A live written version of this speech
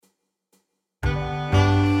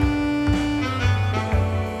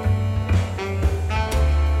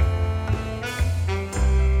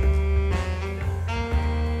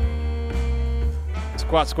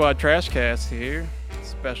Squat Squad Trash Cast here.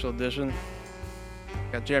 Special edition.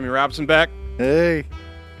 Got Jeremy Robinson back. Hey.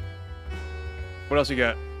 What else you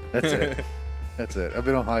got? That's it. That's it. I've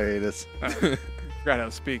been on hiatus. Forgot how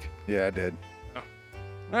to speak. Yeah, I did. All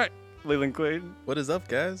right. Leland Clayton. What is up,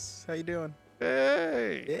 guys? How you doing?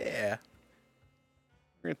 Hey. Yeah.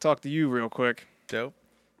 We're going to talk to you real quick. Dope.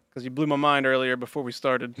 Because you blew my mind earlier before we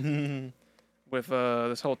started with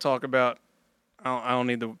this whole talk about I don't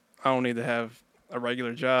need to have a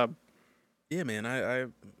regular job. Yeah, man.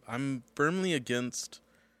 I'm firmly against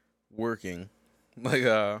working. Like,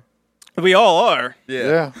 We all are.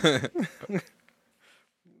 yeah.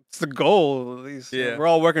 It's the goal, at least. Yeah. We're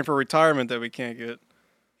all working for retirement that we can't get.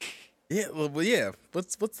 Yeah, well, yeah.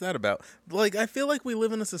 What's that about? Like, I feel like we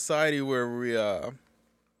live in a society where we're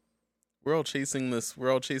all chasing this.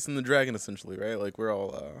 We're all chasing the dragon, essentially, right? Like, we're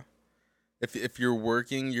all. If you're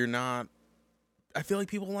working, you're not. I feel like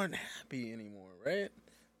people aren't happy anymore, right?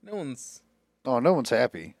 No one's. Oh, no one's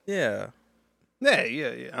happy. Yeah.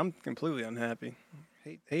 Yeah. I'm completely unhappy.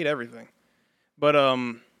 Hate everything. But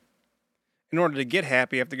in order to get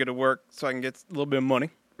happy, I have to go to work so I can get a little bit of money.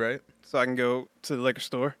 Right. So I can go to the liquor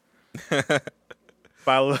store,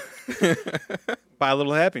 buy a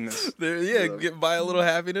little happiness. Buy a little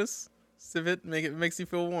happiness. Sip it, makes you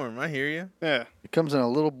feel warm. I hear you. Yeah. It comes in a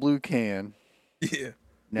little blue can. Yeah.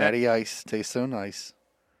 Natty Ice. Tastes so nice.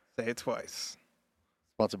 Say it twice.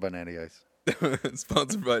 Sponsored by Natty Ice.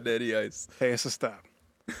 Sponsored by Daddy Ice. Hey, it's a stop.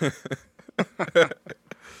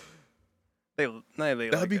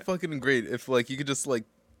 That'd be fucking great if like you could just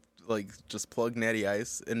just plug Natty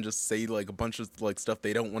Ice and just say like a bunch of like stuff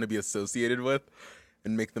they don't want to be associated with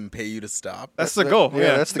and make them pay you to stop. That's the goal.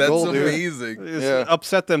 Yeah, that's the goal, dude. amazing. Just Yeah.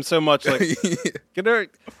 upset them so much. Like,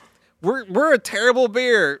 we're a terrible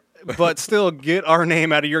beer, but still get our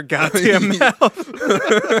name out of your goddamn mouth.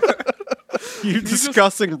 You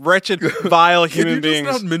disgusting, wretched, vile human Can you beings.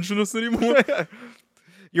 just not mention us anymore?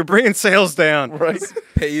 You're bringing sales down. Right?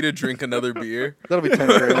 Pay you to drink another beer. That'll be 10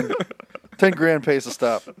 grand. 10 grand pays to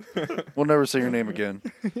stop. We'll never say your name again.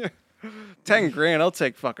 10 grand, I'll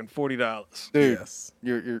take fucking $40. Dude, Yes.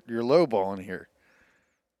 you're lowballing here.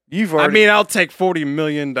 You've already I'll take $40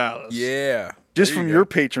 million. Yeah. just There from you your go.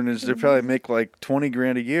 patronage, they probably make like 20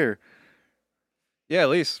 grand a year. Yeah, at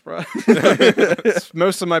least, bro. It's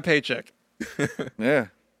most of my paycheck. Yeah.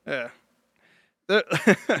 Yeah. What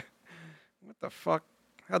the fuck?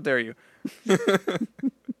 How dare you?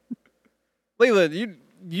 Leland,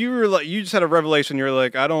 you were like, you just had a revelation. You're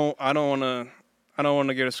like, I don't want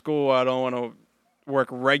to go to school. I don't want to work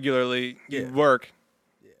regularly. Yeah. You work.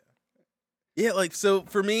 Yeah, like so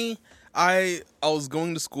for me, I was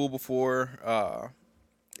going to school before,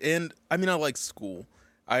 and I mean I like school.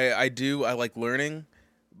 I like learning,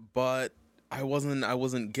 but I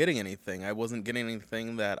wasn't getting anything. I wasn't getting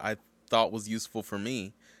anything that I thought was useful for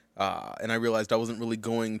me. And I realized I wasn't really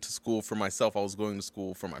going to school for myself. I was going to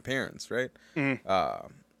school for my parents, right?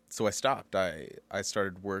 Mhm. So I stopped. I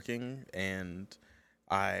started working, and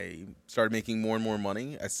I started making more and more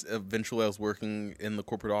money. Eventually, I was working in the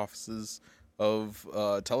corporate offices of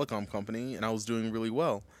a telecom company, and I was doing really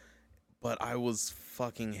well. But I was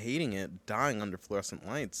fucking hating it, dying under fluorescent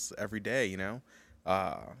lights every day, you know?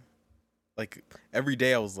 Like, every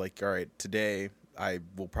day I was like, all right, today I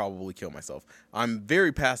will probably kill myself. I'm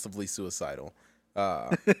very passively suicidal.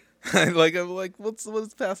 I'm like, what's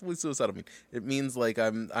passively suicidal mean? It means like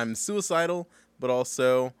I'm suicidal, but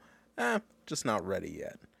also, just not ready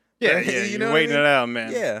yet. Yeah, Right? yeah. You You're know what I waiting mean? it out,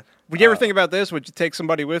 man. Yeah. Would you ever think about this? Would you take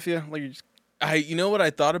somebody with you? Like, you just, You know what I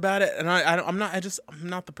thought about it, and I'm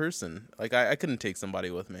not the person. Like I couldn't take somebody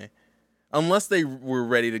with me, unless they were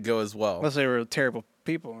ready to go as well. unless they were terrible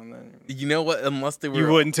people, and then You know what? Unless they were.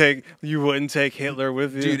 you wouldn't take Hitler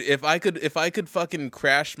with you, Dude, if I could fucking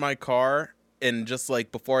crash my car and just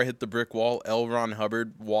like before I hit the brick wall, L. Ron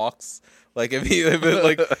Hubbard walks. Like if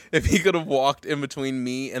he could have walked in between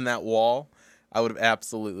me and that wall, I would have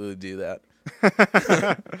absolutely do that.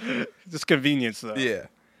 Just convenience though. Yeah.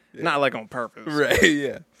 Not like on purpose. Right.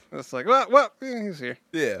 Yeah. It's like, well, he's here.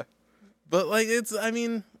 Yeah. But like I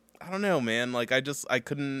mean, I don't know, man. Like I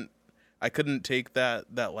couldn't take that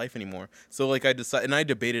life anymore. So like I decided, and I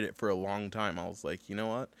debated it for a long time. I was like, you know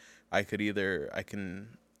what? I can either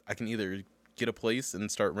get a place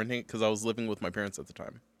and start renting it, because I was living with my parents at the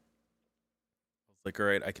time. I was like, all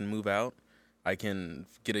right, I can move out. I can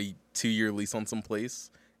get a 2-year lease on some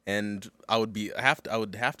place, and I would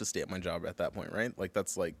have to stay at my job at that point, right? Like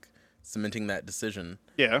that's like cementing that decision.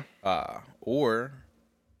 Yeah. Or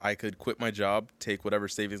I could quit my job, take whatever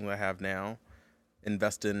savings I have now,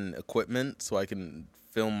 invest in equipment so I can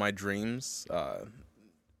film my dreams,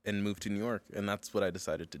 and move to New York, and that's what I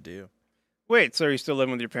decided to do. Wait, so are you still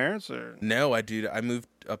living with your parents, or No, I moved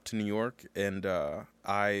up to New York, and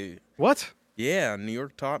what? New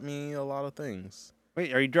York taught me a lot of things.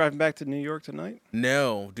 Wait, are you driving back to New York tonight?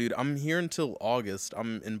 No, dude, I'm here until August.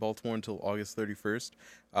 I'm in Baltimore until August 31st.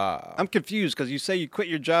 I'm confused because you say you quit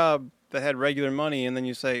your job that had regular money, and then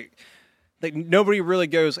you say, like, nobody really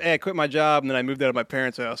goes, "Hey, I quit my job, and then I moved out of my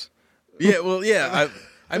parents' house." Yeah, well, yeah.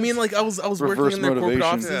 I mean, like, I was Reverse working in their corporate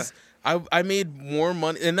motivation. offices. I made more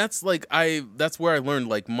money, and that's where I learned,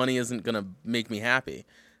 like, money isn't gonna make me happy,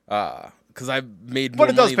 because I made more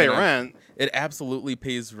But it does money pay than rent. It absolutely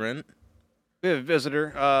pays rent. We have a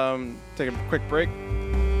visitor. Take a quick break.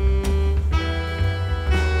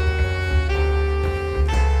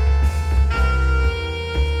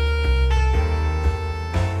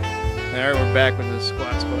 All right, we're back with the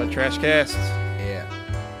Squad Squad Trash Cast. Yeah.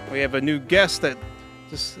 We have a new guest that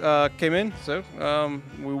just came in, so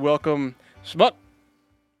we welcome Smut.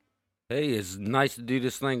 Hey, it's nice to do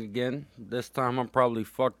this thing again. This time I'm probably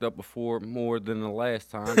fucked up before more than the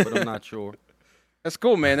last time, but I'm not sure. That's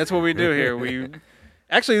cool, man. That's what we do here. We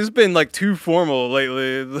actually, this has been like too formal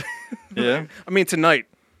lately. Yeah. I mean,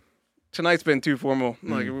 tonight's been too formal.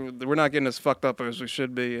 Like we're not getting as fucked up as we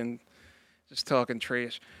should be, and just talking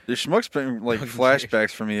trash. The Schmuck's been like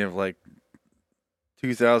flashbacks for me of like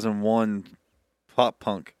 2001 pop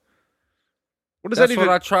punk. What does That's that even?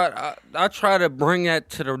 what I try. I try to bring that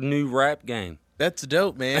to the new rap game. That's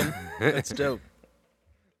dope, man. That's dope.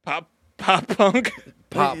 Pop punk.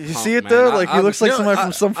 Pop You punk, see it man. though? Like he looks like no, somebody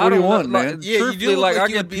from Sum I don't know, 41, like, man. Yeah, you do truthfully, look like like I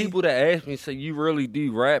you get would be- people that ask me, say, "You really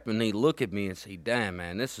do rap?" And they look at me and say, "Damn,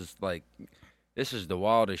 man, this is the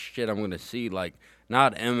wildest shit I'm gonna see." Like,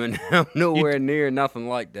 not Eminem, nowhere near nothing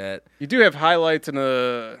like that. You do have highlights in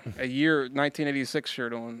a year 1986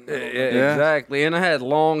 shirt on. Yeah, exactly. And I had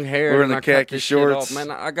long hair. Wearing and the I cut khaki this shit off. shorts.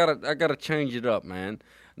 Man, I gotta change it up, man.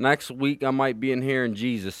 Next week I might be in here in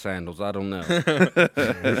Jesus sandals. I don't know.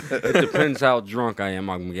 It depends how drunk I am.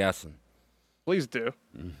 I'm guessing. Please do.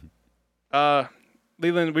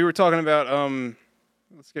 Leland, we were talking about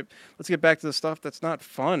let's get back to the stuff that's not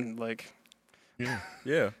fun, like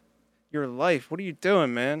Yeah. your life. What are you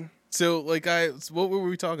doing, man? So, like, what were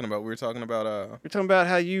we talking about? We were talking about We're talking about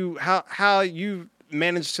how you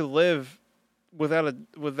managed to live without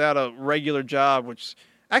a regular job, which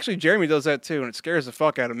actually Jeremy does that too, and it scares the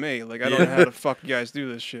fuck out of me. Like I don't know how the fuck you guys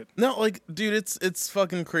do this shit. No, like, dude, it's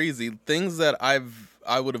fucking crazy. Things that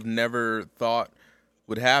I would have never thought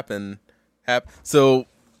would happen. So,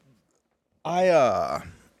 I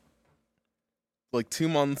like 2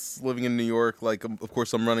 months living in New York. Like, of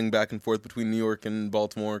course, I'm running back and forth between New York and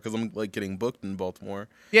Baltimore because I'm like getting booked in Baltimore.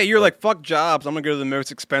 Yeah, you're like fuck jobs. I'm gonna go to the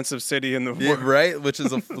most expensive city in the Yeah, world. right? Which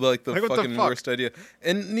is like the Like, what the fucking fuck? worst idea.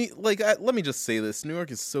 And let me just say this: New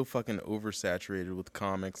York is so fucking oversaturated with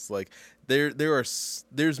comics. Like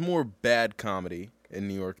there's more bad comedy in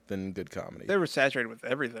New York than good comedy. They were saturated with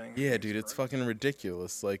everything. Yeah, dude, it's fucking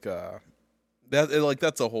ridiculous. Like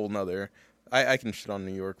that's a whole nother. I can shit on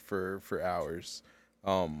New York for hours.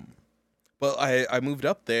 But I moved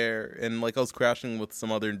up there and like I was crashing with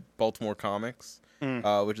some other Baltimore comics,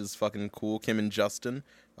 which is fucking cool. Kim and Justin,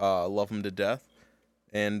 love them to death,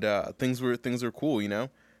 and things were cool, you know.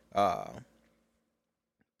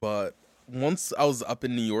 But once I was up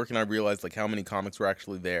in New York and I realized like how many comics were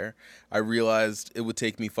actually there, I realized it would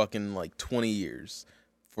take me fucking like 20 years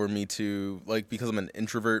for me to like, because I'm an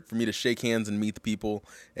introvert, for me to shake hands and meet the people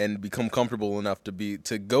and become comfortable enough to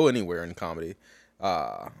go anywhere in comedy.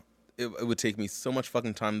 It would take me so much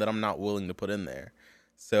fucking time that I'm not willing to put in there.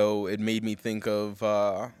 So it made me think of,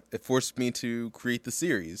 it forced me to create the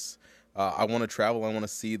series. I want to travel. I want to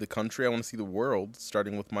see the country. I want to see the world,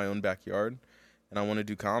 starting with my own backyard. And I want to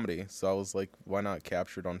do comedy. So I was like, why not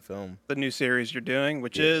capture it on film? The new series you're doing,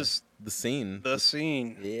 which Yeah. is The Scene. The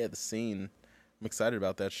Scene. Yeah, The Scene. I'm excited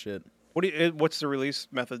about that shit. What's the release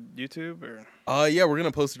method? YouTube or? Yeah, we're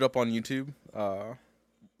gonna post it up on YouTube.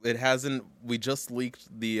 It hasn't. We just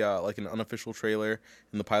leaked the like an unofficial trailer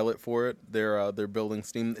and the pilot for it. They're building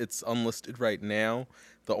Steam. It's unlisted right now.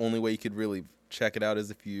 The only way you could really check it out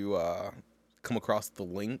is if you come across the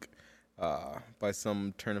link by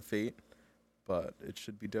some turn of fate. But it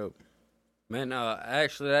should be dope. Man,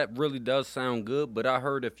 actually, that really does sound good. But I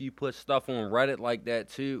heard if you put stuff on Reddit like that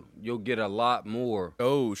too, you'll get a lot more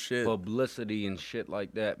Oh shit! publicity and shit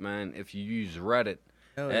like that, man. If you use Reddit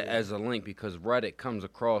Hell yeah. as a link, because Reddit comes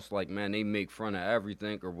across like, man, they make fun of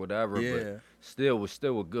everything or whatever. Yeah. But still, it's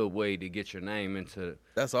still a good way to get your name into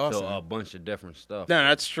That's to awesome. a bunch of different stuff. No,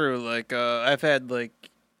 that's true. Like I've had like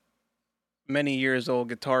many years old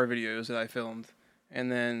guitar videos that I filmed,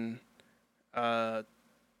 and then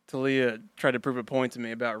Talia tried to prove a point to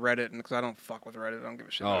me about Reddit, and because I don't fuck with Reddit, I don't give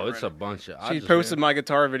a shit. Oh, about it's Reddit. a bunch of. She posted my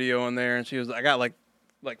guitar video on there, and she was, I got like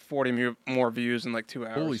 40 more views in like 2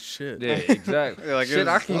 hours. Holy shit! Yeah, exactly. Like, Shit,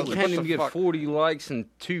 I can't what the even get fuck? 40 likes in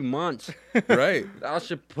 2 months. Right. I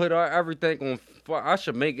should put everything on. I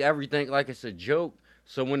should make everything like it's a joke.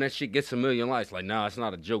 So when that shit gets 1 million likes, like, nah, it's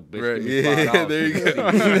not a joke, bitch. Right. Give me Yeah, $5. there you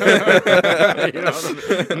go. You know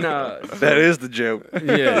what I mean? Nah. That is the joke. Yeah,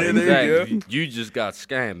 there you exactly. You just got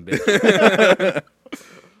scammed, bitch.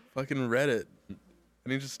 Fucking Reddit. I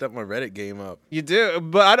need to step my Reddit game up. You do,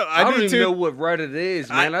 but I don't. I don't do even too. know what Reddit is,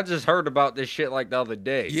 man. I just heard about this shit like the other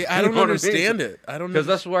day. Yeah, I You don't know what understand it. I don't Because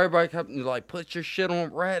know. that's why everybody kept like, put your shit on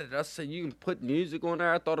Reddit. I said, you can put music on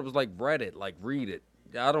there. I thought it was like Reddit, like read it.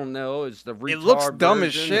 I don't know. It's the retard It looks dumb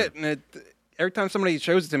as version. shit, and every time somebody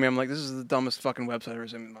shows it to me, I'm like, this is the dumbest fucking website I've ever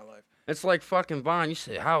seen in my life. It's like fucking Vine. You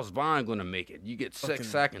say, how's Vine going to make it? You get 6 Fucking-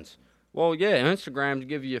 seconds. Well, yeah, Instagram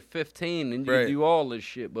give you 15, and you Right. can do all this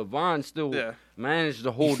shit. But Vine still Yeah. managed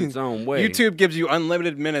to hold its own way. YouTube gives you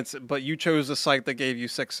unlimited minutes, but you chose a site that gave you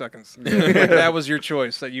 6 seconds. Like, that was your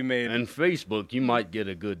choice that you made. And Facebook, you might get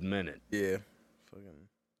a good minute. Yeah. Fucking.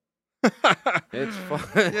 It's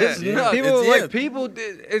it's Yeah. nuts. People, It's yeah. like people.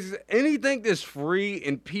 Is anything that's free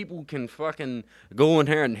and people can fucking go in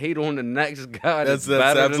here and hate on the next guy. That's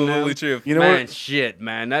better than absolutely them. true. You know Man, what? shit,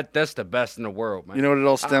 man. That's the best in the world, man. You know what it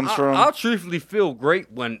all stems from? I'll truthfully feel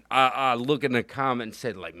great when I look in the comment and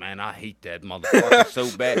said, like, man, I hate that motherfucker so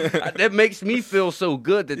bad. That makes me feel so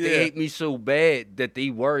good that they Yeah. hate me so bad that they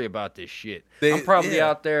worry about this shit. They- I'm probably yeah.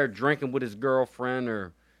 out there drinking with his girlfriend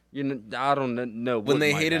or, you know, I don't know. When what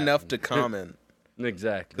they might hate enough to happen. comment,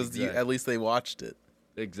 Exactly. because exactly. at least they watched it.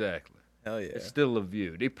 Exactly. Hell yeah. It's still a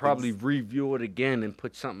view. They probably review it again and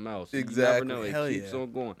put something else. Exactly. You never know. It Hell keeps yeah.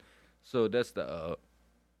 on going. So that's the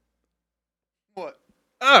What?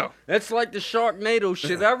 Oh, That's like the Sharknado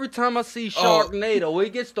shit. Every time I see Sharknado, it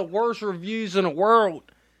gets the worst reviews in the world.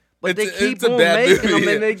 But It's- they keep it's a on bad making movie,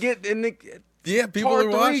 them, and yeah. they get Yeah, people part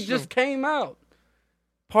are 3 watching. just came out.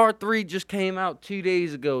 Part 3 just came out 2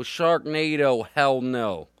 days ago. Sharknado, hell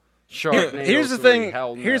no. Sharknado. here's the 3, thing.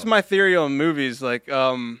 Hell no. Here's my theory on movies. Like,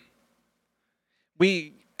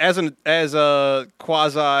 we as a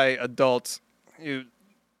quasi adults who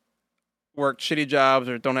work shitty jobs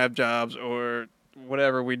or don't have jobs or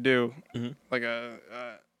whatever we do, Mhm. like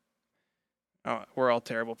we're all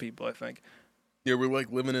terrible people. I think. Yeah, we're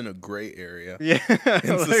like living in a gray area. Yeah,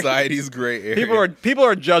 In Like, society's gray area. people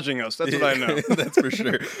are judging us. That's what I know. That's for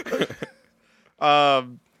sure.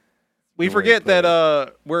 We The way forget you put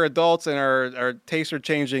that we're adults and our tastes are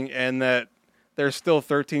changing, and that there's still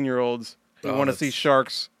 13-year-olds who Oh, want to see that's-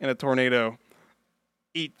 sharks in a tornado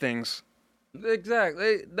eat things.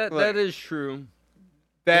 Exactly. That Like- is true.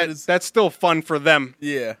 That's still fun for them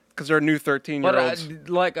Yeah. because they're new But I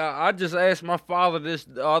 13-year-olds. just asked my father this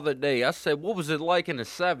the other day. I said, "What was it like in the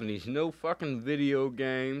 '70s? No fucking video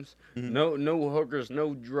games, no hookers,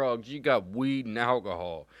 no drugs. You got weed and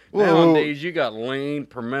alcohol. Whoa. Nowadays, you got lean,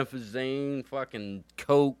 promethazine, fucking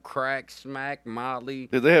coke, crack, smack, Molly.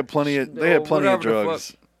 Dude, they had plenty of whatever the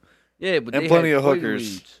drugs. Yeah, but And they plenty had of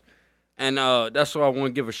hookers. Quaaludes. And that's why I want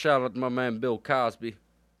to give a shout out to my man Bill Cosby,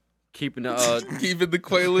 keeping the Keeping the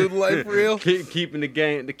Quaalude life real. keeping the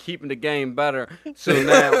game better.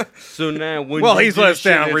 So now when Well, you he's do let us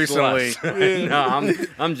shit, down it's recently. less. No,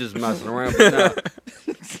 I'm just messing around. But,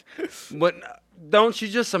 no. But don't you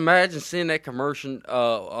just imagine seeing that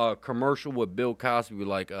commercial with Bill Cosby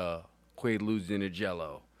like Quaaludes in a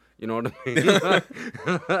Jello? You know what I mean?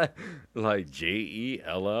 Like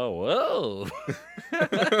JELO. Whoa,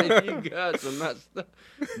 you guys are messed up.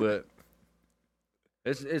 But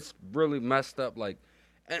it's really messed up. Like,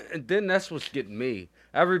 and then that's what's getting me.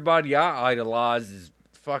 Everybody I idolize is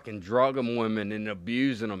fucking drugging women and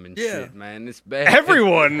abusing them and Yeah. shit, man. It's bad.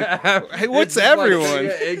 Everyone. It's What's just like- everyone?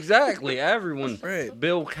 yeah, exactly, everyone. Right.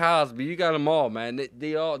 Bill Cosby, you got them all, man.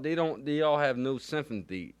 They all have no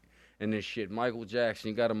sympathy in this shit. Michael Jackson,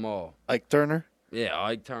 you got them all. Ike Turner. Yeah,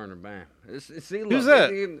 Ike Turner, man. See, look, Who's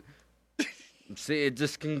that? See, it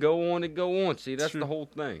just can go on and go on. See, that's the whole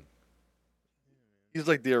thing. He's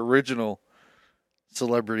like the original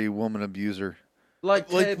celebrity woman abuser. Like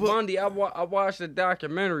Ted what- Bundy, I watched a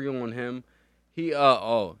documentary on him. He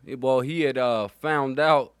he had found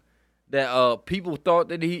out that people thought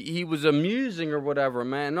that he was amusing or whatever,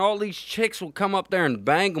 man. And all these chicks would come up there and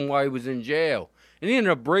bang him while he was in jail. And he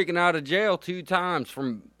ended up breaking out of jail 2 times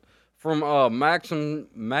from from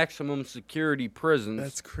maximum security prisons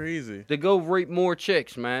That's crazy. to go rape more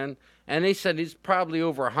chicks, man. And they said it's probably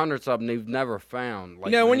over hundreds of them they've never found.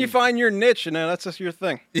 Like, when man, you find your niche, that's just your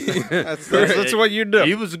thing. That's he- what you do.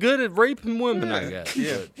 He was good at raping women, I guess.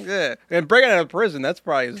 Yeah. But- Yeah, and breaking out of prison, that's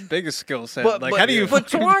probably his biggest skill set. But- like, but- how do you but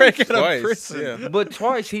fucking twice. break out of Twice. prison? Yeah. But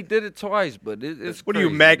twice, he did it twice. But it's What are you,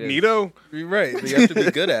 crazy. Magneto? You're right. You have to be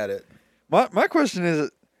good at it. My question is,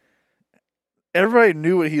 everybody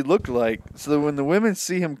knew what he looked like, so that when the women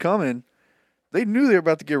see him coming, they knew they were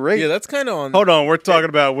about to get raped. Yeah, that's kind of on. Hold on, we're talking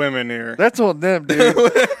about women here. That's on them, dude.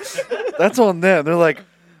 That's on them. They're like,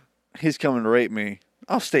 he's coming to rape me.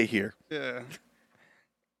 I'll stay here. Yeah,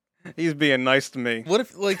 he's being nice to me. What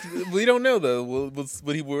if, like, we don't know though.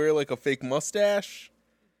 Would he wear like a fake mustache?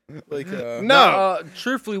 Like, No.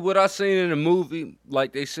 Truthfully, what I seen in the movie,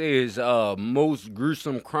 like they say, his most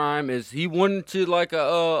gruesome crime is he went into like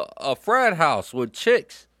a frat house with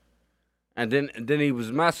chicks, and then he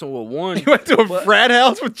was messing with one. You went to a frat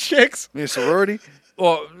house with chicks? Me a sorority.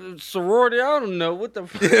 Or sorority, I don't know what the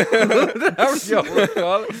hell y'all would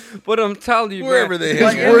call it. But I'm telling you, Wherever man, they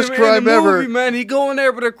like, hang in Worst the- crime in the ever. movie, man, he go in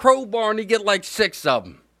there with a crowbar and he get like 6 of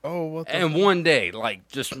them. oh, what the? And one day, like,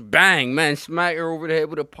 just bang, man, smack her over the head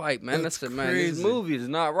with a pipe, man. That's That's it, man. This crazy. movie is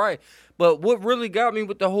not right. But what really got me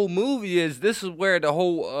with the whole movie is this is where the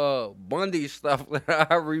whole Bundy stuff that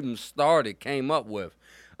I even started came up with.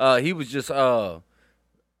 He was just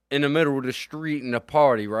in the middle of the street in a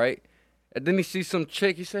party, right? And then he sees some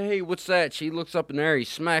chick. He said, "Hey, what's that?" She looks up in the air. He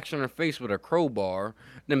smacks her in her face with a crowbar.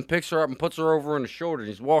 Then picks her up and puts her over on the shoulder.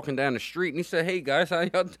 He's walking down the street and he said, "Hey guys, how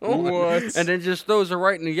y'all doing?" What? And then just throws her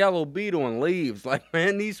right in the yellow Beetle and leaves. Like,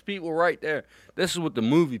 man, these people right there. This is what the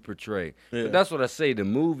movie portrayed. Yeah. But that's what I say. The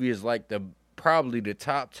movie is like probably the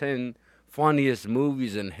top 10 funniest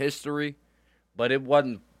movies in history. But it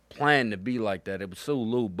wasn't planned to be like that. It was so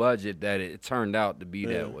low budget that it turned out to be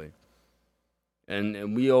that way.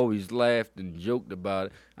 And we always laughed and joked about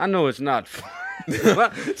it. I know it's not funny,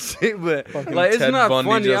 but like, it's Ted not Bundy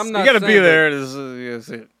funny. just- I'm You not. got to be saying that- there. That's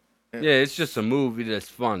it. Yeah, it's just a movie that's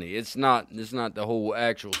funny. It's not the whole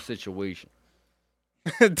actual situation.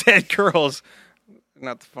 Dead girls.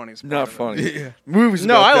 Not the funniest part. Not of it. funny. Yeah. Movies.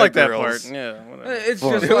 No, about I dead like that girls. part. Yeah. Whatever. It's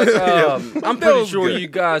Funny. just like I'm That pretty was sure good. you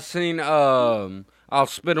guys seen I'll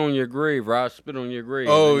Spit on Your Grave, right? I'll Spit on Your Grave.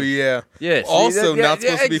 Oh man. yeah. Yeah. see, Also not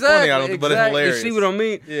supposed to be funny, I don't think, but it's exactly. hilarious. You see what I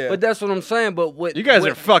mean? Yeah. But that's what I'm saying. But what You guys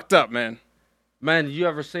what- are fucked up, man. man. You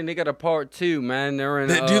ever seen? They got a part 2, man. They're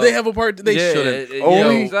in. Do they have a part? They yeah, shouldn't. yeah,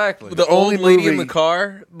 Only- exactly. The only old lady in movie- the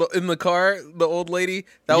car, the old lady,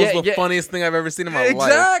 that was Yeah, the yeah. funniest thing I've ever seen in my life.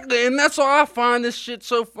 Exactly, and that's why I find this shit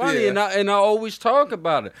so funny, Yeah. and I always talk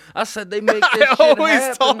about it. I said they make this I shit always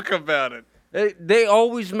happen. talk about it. They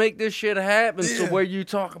always make this shit happen. So Yeah. where you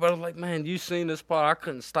talk about it, like, man, you seen this part? I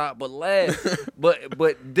couldn't stop but laugh.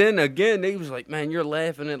 but then again, they was like, man, you're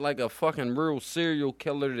laughing at like a fucking real serial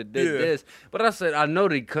killer that did Yeah. this. But I said, I know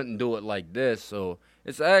they couldn't do it like this. So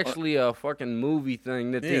it's actually a fucking movie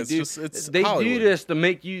thing that Yeah, they it's do. just- it's they Hollywood. do this to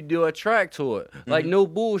make you do a track to it. Like no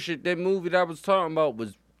bullshit. That movie that I was talking about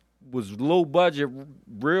was low budget,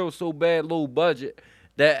 real so bad low budget.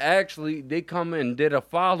 That actually they come in and did a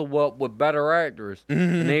follow up with better actors,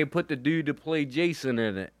 and they put the dude to play Jason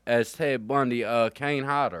in it as Ted Bundy, Kane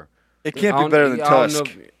Hodder. It can't I be don't- better than I don't know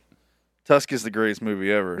Tusk. if- Tusk is the greatest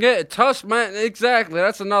movie ever. Yeah, Tusk, man, exactly.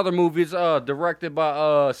 That's another movie. It's directed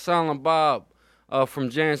by Silent Bob, from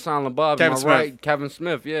Jan Silent Bob. Kevin am I Smith. right? Kevin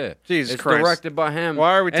Smith, yeah. Jesus it's Christ. directed by him.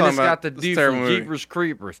 Why are we and talking it's about got the this dude terrible from movie? Jeepers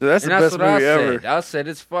Creepers. Dude, that's and the that's best what movie I ever. said. I said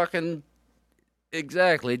it's fucking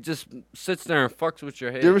exactly. It just sits there and fucks with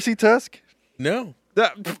your head. Did you ever see Tusk? No.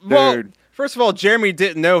 Well, Dude. first of all, Jeremy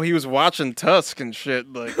didn't know he was watching Tusk and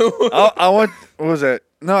shit. Like, I want. What was that?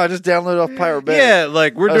 No, I just downloaded off Pirate Bay. yeah,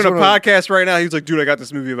 like we're I just doing a wanna- podcast right now. He's like, dude, I got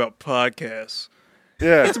this movie about podcasts.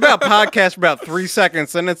 Yeah. It's about podcasts for about 3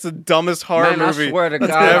 seconds, and it's the dumbest horror Man, I movie swear to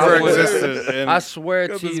that's God, ever I was- existed. And I swear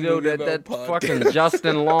Got to this you, though, movie that about fucking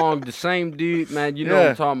Justin Long, the same dude, man, you know what Yeah.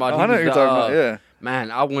 I'm talking about. I He know what was you're the, talking about. Yeah.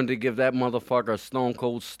 Man, I wanted to give that motherfucker a stone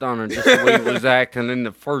cold stunner just the way he was acting in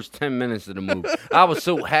the first 10 minutes of the movie. I was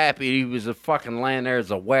so happy he was a fucking laying there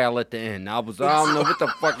as a whale at the end. I don't know what the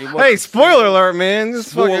fuck he was. hey, spoiler alert, man!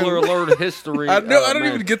 This Spoiler fucking... alert history. I don't man.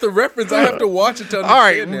 even get the reference. I have to watch it to All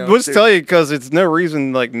right, understand now. we'll just tell you because it's no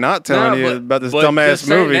reason like not telling you about this but dumbass just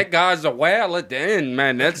saying movie. That guy's a whale at the end,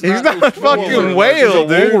 man. That's He's not not a spoiler fucking alert. whale,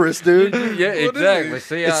 He's a dude. walrus, dude. Yeah, What is exactly. it?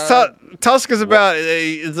 See, It's Tusk is about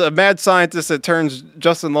it's a mad scientist that turns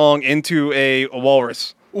Justin Long into a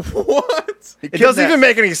walrus. What? It doesn't even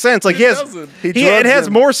make any sense. Like It he has, doesn't. He he, it drugs has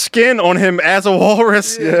him. more skin on him as a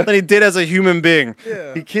walrus Yeah. than he did as a human being.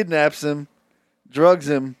 Yeah. He kidnaps him, drugs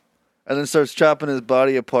him, and then starts chopping his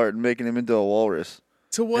body apart and making him into a walrus.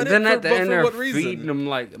 To what? And then at the but end, for they're what reason? feeding him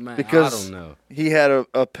like, man, Because I don't know. he had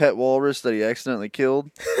a pet walrus that he accidentally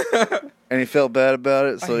killed, and he felt bad about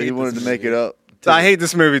it, so I he hate wanted this to make it movie. up. I hate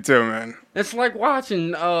this movie too, man. It's like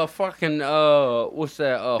watching fucking what's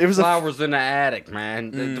that? It was a Flowers in the Attic, man.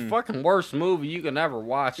 The fucking worst movie you can ever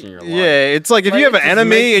watch in your life. Yeah, it's like if Like, you have it an just enemy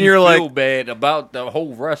makes and you you're feel like, bad about the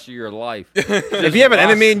whole rest of your life. if you have an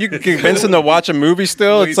enemy and you can convince them to watch a movie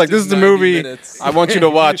still, it's like, this is the Wasted 90 movie minutes. I want you to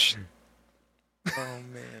watch. Oh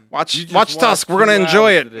man. Watch Tusk. We're gonna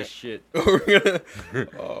enjoy it. This shit. We're gonna.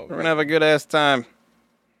 We're gonna have a good ass time.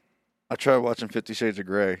 I tried watching 50 Shades of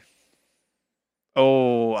Grey.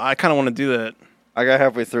 Oh, I kind of want to do that. I got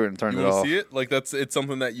halfway through it and turned You it want to off. see it? Like it's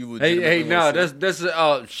something that you would. Hey, no, this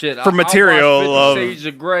is shit. For material I'll of- watch 50 Shades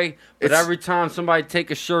of Grey, but It's- every time somebody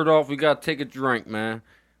take a shirt off, we gotta take a drink, man.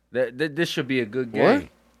 This should be a good game.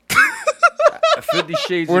 50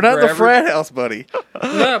 Shades We're of not in Grey. the frat house, buddy.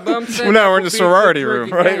 No, but I'm saying No, that we're in would the be a good sorority drinking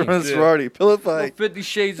room. Right, game. we're in the sorority. Pillow Well, fight. 50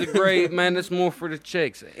 Shades of Grey, man, it's more for the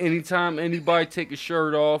chicks. Anytime anybody take a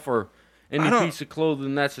shirt off or any I don't- piece of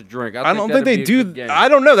clothing, that's a drink. I don't think that'd they be a do. good game. I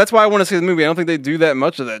don't know. That's why I want to see the movie. I don't think they do that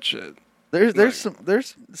much of that shit. There's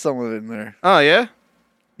some of it in there. Oh yeah,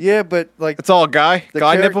 Yeah, but like it's all guy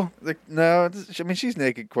charac- nipple. No, I mean she's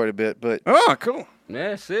naked quite a bit, but Oh, cool.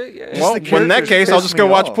 Yeah, see, yeah. Just Well, the in that characters case, I'll piss just go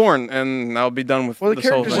me watch off. porn and I'll be done with well, the this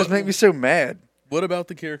whole characters thing. just make me so mad. What about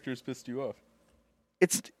the characters pissed you off?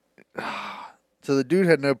 It's so the dude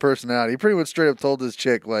had no personality. He pretty much straight up told this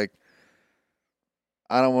chick like,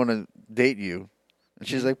 "I don't want to date you," and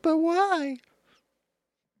she's like, "But why?"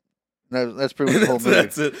 That's pretty much the whole movie.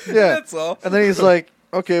 That's it. Yeah. That's all. And then he's like,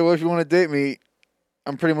 "Okay, well, if you want to date me,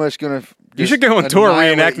 I'm pretty much gonna." You just should go on tour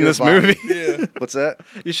annihilate reenacting your this body." movie. Yeah. What's that?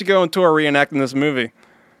 You should go on tour reenacting this movie.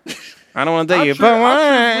 I don't want to date you, I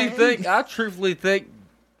but why? truthfully think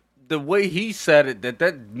the way he said it,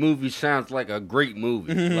 that movie sounds like a great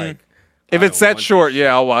movie. Like, If I it's don't that want short, this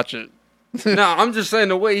yeah, I'll watch it. No, I'm just saying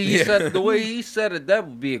the way he Yeah. said it, that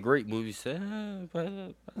would be a great movie. He said,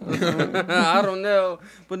 I don't know,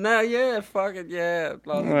 but now, yeah, fuck it, yeah.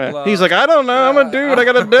 Blah, blah, blah. He's like, I don't know. I'm a dude. I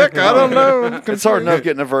got a dick. I don't know. It's hard enough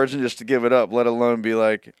getting a virgin just to give it up, let alone be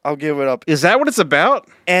like, "I'll give it up Is that what it's about?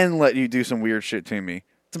 and let you do some weird shit to me."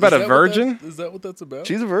 It's about Is a that what virgin, Is that what that's about?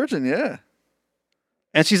 She's a virgin, yeah.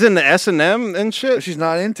 and she's in the S&M and But shit. she's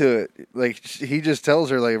not into it. Like he just tells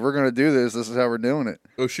her, like, "If we're gonna do this, this is how we're doing it."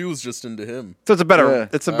 Oh, she was just into him. So it's about Yeah.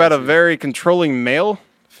 it's about a see. very controlling male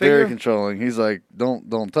Very figure. controlling. He's like,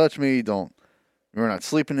 "Don't touch me. We're not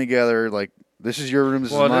sleeping together. Like, this is your room.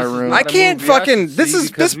 This Well, is my this room." I not a can't movie fucking- should this see is-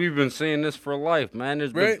 because this- we've been seeing this for life, man.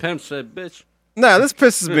 There's been Right. pimp said, bitch. No, this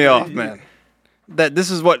pisses me off, man. That is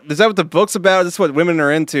that what the book's about? This is what women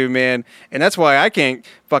are into, man. And that's why I can't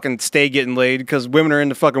fucking stay getting laid because women are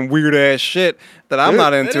into fucking weird ass shit that I'm Dude, not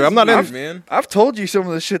That into. is I'm not weird, in. man. I've told you some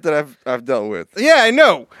of the shit that I've dealt with. Yeah, I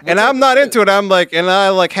know, and type I'm of not shit? into it. I'm like, and I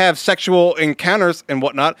like have sexual encounters and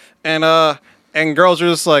whatnot, and girls are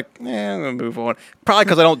just like, I'm gonna move on. Probably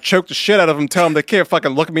because I don't choke the shit out of them, tell them they can't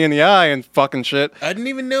fucking look me in the eye and fucking shit. I didn't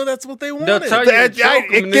even know that's what they wanted. They'll tell you to That- choke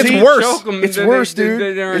 'em, it and gets then you worse. choke 'em, and It's then worse, they-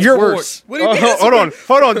 dude. they're in It's You're court. worse. What do you mean? Oh,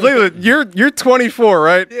 hold on, leave it. You're 24,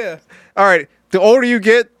 right? Yeah. All right. The older you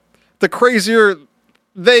get, the crazier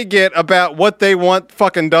they get about what they want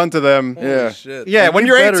fucking done to them. Holy Yeah. shit. Yeah, And when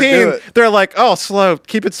you you're better do 18, it. they're like, "Oh, slow,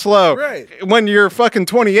 keep it slow." Right. When you're fucking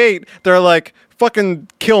 28, they're like, "Fucking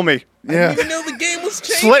kill me, Yeah, I didn't even know the game was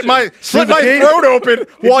changing. slit my the game- throat open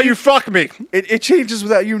while you fuck me." it changes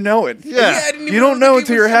without you knowing. Yeah. I didn't even You don't the know game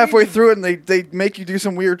until was you're halfway changing. through it, and they make you do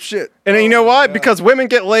some weird shit. And then you know Oh, why? God. Because women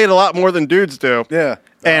get laid a lot more than dudes do. Yeah,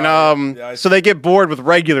 And yeah, I so they get bored with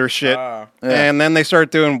regular shit. Ah. Yeah. And then they start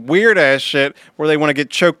doing weird ass shit where they want to get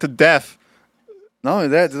choked to death. not only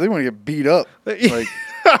that, they want to get beat up. Like,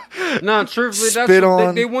 No, truthfully, that's Spit what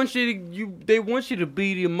on. they want they want you to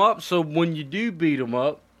beat him up. So when you do beat him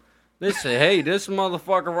up, they say, "Hey, this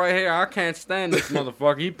motherfucker right here, I can't stand this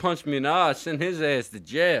motherfucker. He punched me in the eye. Send his ass to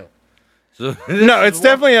jail." So No, it's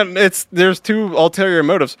definitely there's two ulterior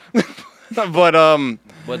motives. but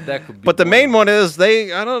But that could be. But the one. main one is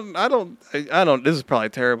I don't. This is probably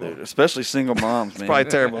terrible. It's especially single moms, man. probably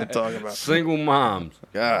terrible to talk about. Single moms.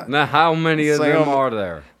 God. Now, how many of them Single- are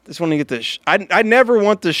there? Just want to get this. I never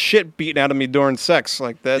want the shit beaten out of me during sex.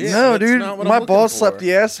 Like that. Yeah. No, that's dude, not what my I'm looking balls for. slapped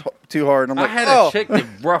the ass too hard. And I'm I like, had oh. a chick that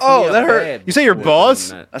roughed Oh, me up that hurt. bad You say your before balls?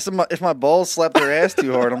 doing that. I said, if my balls slap their ass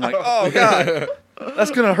too hard, I'm like, oh god,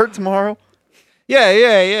 that's gonna hurt tomorrow. Yeah.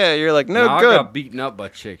 You're like, no, Nah, I good. got beaten up by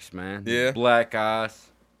chicks, man. Yeah. Black eyes.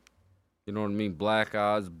 You know what I mean? Black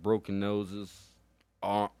eyes, broken noses,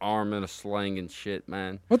 arm in a sling and shit,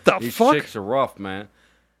 man. What the These fuck? chicks are rough, man.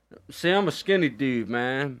 See, I'm a skinny dude,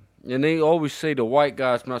 man. And they always say the white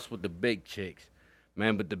guys mess with the big chicks.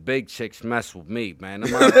 Man, but the big chicks mess with me, man.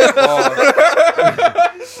 I'm out at the bar.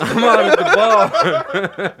 I'm out at the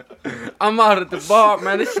bar. I'm out at the bar,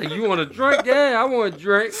 man. They say, you want a drink? Yeah, I want a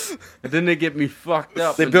drink. And then they get me fucked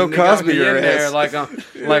up. They and Bill then got Cosby me your in there ass. like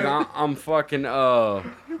I'm fucking like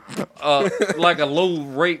a low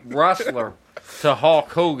rate wrestler to Hulk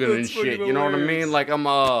Hogan and That's shit. fucking You know what I hilarious. mean? Like I'm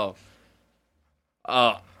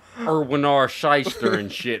Erwin R. Shyster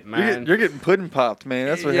and shit, man. You're getting pudding popped, man.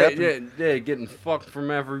 That's what yeah, happened. yeah, getting fucked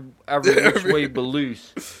from every which way but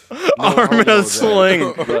loose. No Arm in homo a there.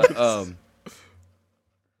 sling.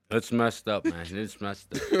 But it's messed up, man. It's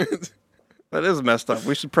messed up. That is messed up.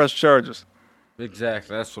 We should press charges.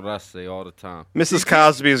 Exactly. That's what I say all the time. Mrs.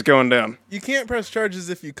 Cosby is going down. You can't press charges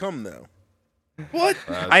if you come though.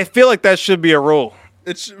 I feel like that should be a rule.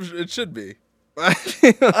 It should be.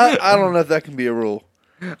 I don't know if that can be a rule.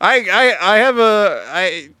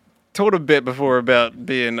 I told a bit before about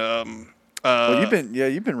being Well, you've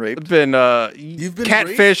been raped. you've been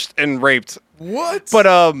catfished and raped. What?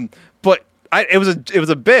 But it was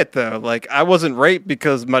a bit though. Like I wasn't raped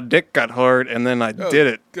because my dick got hard and then I did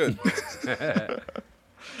it. Good.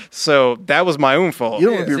 So that was my own fault. You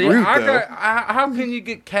don't want to be See, rude though. how can you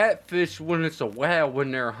get catfish when it's a whale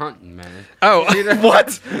when they're hunting, man? Oh, See, that-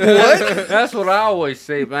 what? What? That's what I always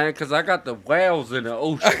say, man, because I got the whales in the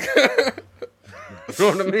ocean.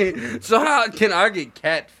 You know what I mean? So how can I get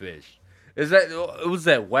catfish? Was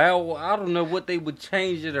that whale? I don't know what they would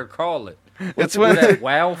change it or call it. It's Was when that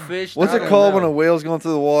whale fish? What's I it don't called when know. a whale's going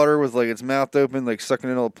through the water with like its mouth open, like sucking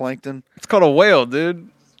in all the plankton? it's called a whale, dude.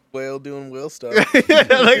 Whale doing whale stuff. Yeah,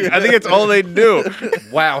 like, I think it's all they do.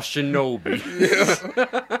 Wow, Shinobi.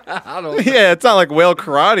 I don't. Yeah, it's not like whale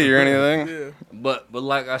karate or anything. Yeah. But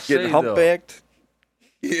like I say Getting though, humpbacked.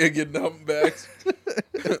 Yeah, getting humpbacks.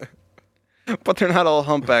 But they're not all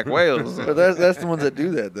humpback whales. But that's the ones that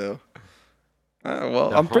do that though. Well,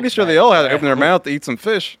 The I'm pretty sure humpback they all had to whale. open their mouth to eat some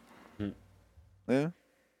fish. Yeah.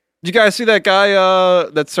 Did you guys see that guy,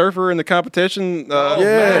 that surfer in the competition? Oh, Yeah.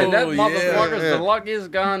 man, that Oh, motherfucker's yeah. the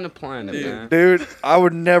luckiest guy on the planet, man. Dude, I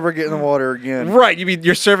would never get in the water again. Right, you mean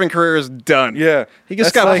your surfing career is done. Yeah. He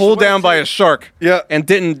just That's got like- pulled down by a shark Yeah. and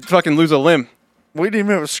didn't fucking lose a limb. We didn't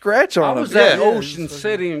even have a scratch I on was him. at Yeah. Ocean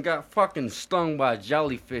City and got fucking stung by a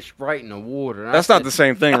jellyfish right in the water. And That's I not said, the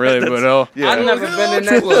same thing, really, but Yeah. I've never been in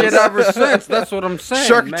that shit ever since. That's what I'm saying.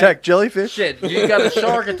 Shark man. attack jellyfish. Shit, you got a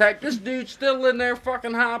shark attack. This dude's still in there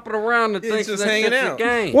fucking hopping around and He's thinks just that hanging shit's out. a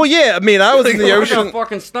game. Well, yeah, I mean, I was in the I got ocean.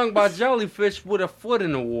 fucking stung by jellyfish with a foot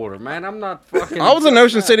in the water, man. I'm not fucking. I was in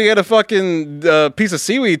Ocean City, had a fucking piece of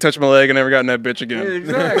seaweed touch my leg and never got in that bitch Yeah, again.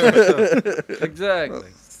 exactly. Exactly.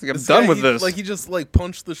 I'm This done guy, with he- this. Like he just like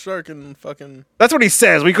punched the shark and fucking. That's what he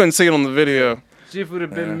says. We couldn't see it on the video. See, if it would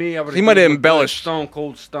have been me, I would. He might have embellished. Stone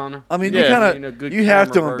Cold Stunner. I mean, Yeah. you You kind know, of good you have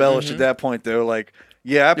to camera embellish version. at that point though. Like,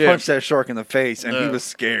 yeah, I Yeah. punched that shark in the face and he Yeah. was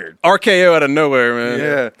scared. RKO out of nowhere,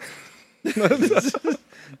 man. Yeah.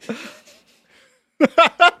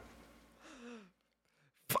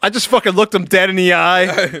 I just fucking looked him dead in the eye,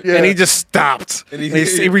 and he just stopped. And And he-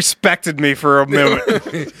 he respected me for a moment.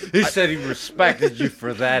 He said he respected you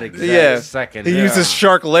for that exact Yeah. second. He used his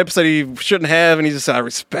shark lips that he shouldn't have, and he just said, "I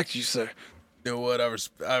respect you, sir. You know what?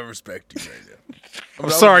 I respect you right now. I'm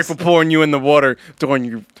sorry for pouring you in the water during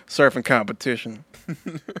your surfing competition."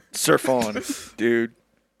 Surf on, dude.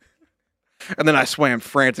 And then I swam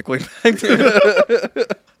frantically back to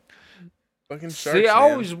Fucking sharks. See, I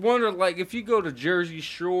man. always wonder, like, if you go to Jersey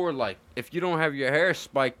Shore, like, if you don't have your hair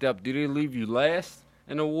spiked up, do they leave you last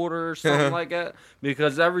in the water or something like that?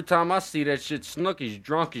 Because every time I see that shit, Snooky's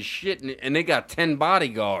drunk as shit, and they got 10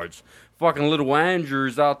 bodyguards. Fucking little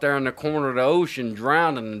Andrews out there in the corner of the ocean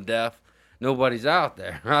drowning to death. Nobody's out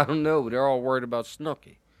there. I don't know. They're all worried about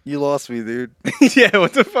Snooky. You lost me, dude. Yeah,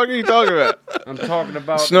 what the fuck are you talking about? I'm talking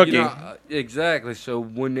about Snooky. Exactly. So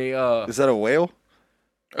when they Is that a whale?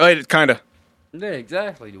 Oh, kind of. yeah,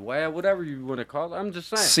 exactly. Well, whatever you want to call it. I'm just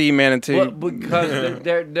saying. Sea manatee. But because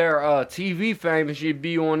they're TV famous, you'd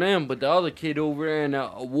be on them. But the other kid over there in the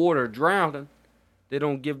water drowning, they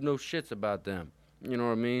don't give no shits about them. You know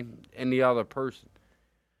what I mean? And the other person.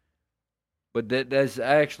 But that's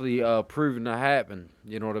actually proven to happen.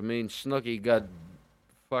 You know what I mean? Snooky got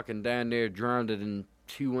fucking down there drowned in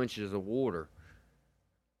 2 inches of water.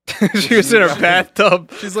 She was in her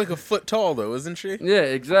bathtub. She's like a foot tall though, isn't she? Yeah,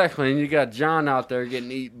 exactly. And you got John out there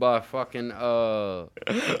getting eaten by fucking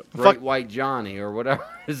Great White Johnny or whatever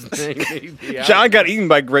his name may be. John got eaten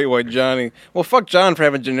by Great White Johnny. Well, fuck John for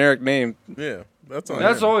having a generic name. Yeah, that's on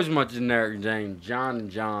That's him. always my generic name. John,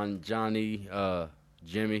 Johnny,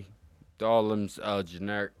 Jimmy. all them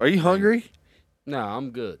generic. Are you hungry, No,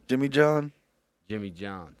 I'm good. Jimmy John? Jimmy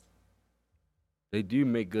John's. They do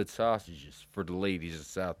make good sausages for the ladies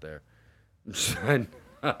that's out there.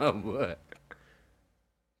 What?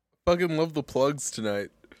 Fucking love the plugs tonight.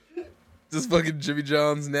 Just fucking Jimmy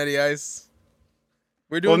John's, Natty Ice.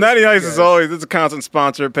 We're doing Well, this Natty for you Ice is guys. always it's a constant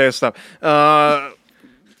sponsor. Pay us stuff.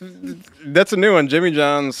 That's a new one. Jimmy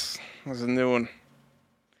John's is a new one.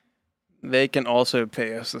 They can also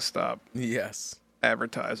pay us to stop Yes.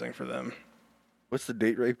 advertising for them. What's the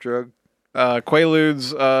date rape drug?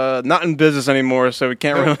 Quaaludes not in business anymore, so we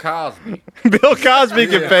can't Bill really. Cosby. Bill Cosby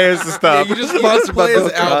can pay us to Yeah, stop. you just Sponsored by play his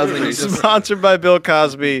Bill album. Cosby. and just- Sponsored by Bill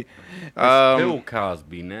Cosby. Bill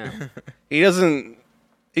Cosby now. He doesn't.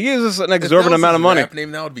 He gives us an If that exorbitant was amount his of money. Rap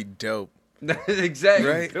name, that would be dope. Exactly.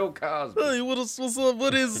 Right? Bill Cosby. Hey, what's up?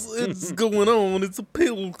 What is it's going on? It's a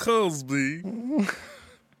Bill Cosby.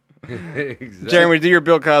 Exactly. Jeremy, do your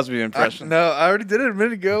Bill Cosby impression. No, I already did it a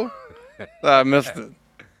minute ago. I missed it.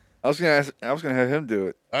 I was gonna have him do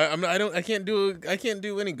it. I can't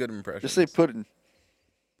do any good impressions. Just say pudding.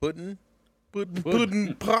 pudding,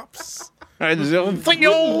 pudding pops. Theo, The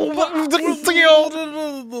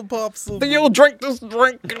pops. Theo, drink this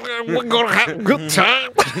drink. We're gonna have a good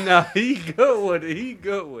time. No, he good one. He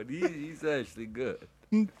good one. He's actually good.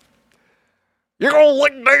 You're gonna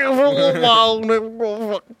lick down for a while, and then we're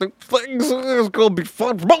gonna fuck the things. It's gonna be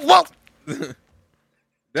fun for both of us.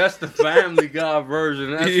 That's the Family Guy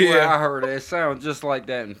version. That's where Yeah. I heard it. It sounds just like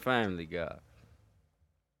that in Family Guy.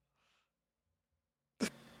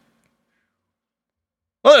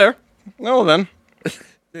 Oh, there. Well, then.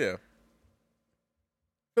 Yeah.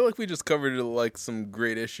 I feel like we just covered like some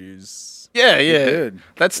great issues. Yeah, yeah. did.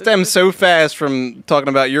 That stems so fast from talking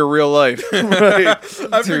about your real life Right.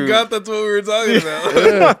 I To- forgot that's what we were talking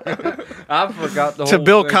about. I forgot the to whole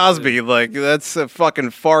Bill thing, Cosby. Like, that's a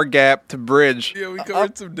fucking far gap to bridge. Yeah, we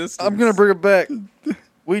covered some distance. I'm gonna bring it back.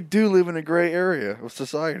 We do live in a gray area of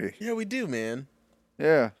society. Yeah, we do, man.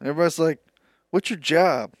 Yeah. Everybody's like, "What's your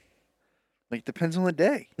job?" Like, depends on the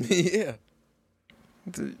day. Yeah.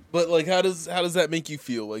 But like, how does that make you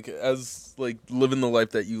feel? Like, as like living the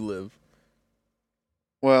life that you live.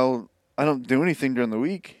 Well, I don't do anything during the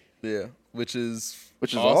week, Yeah, which is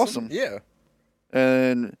awesome. Yeah.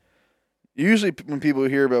 and usually when people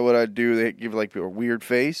hear about what I do, they give like a weird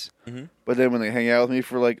face. Mhm. But then when they hang out with me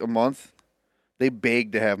for like a month, they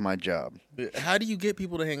beg to have my job. How do you get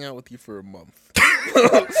people to hang out with you for a month?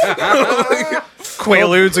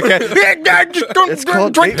 Quaaludes again. It's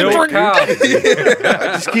called drink the Bill drink. Cosby. I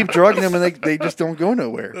just keep drugging them, and they just don't go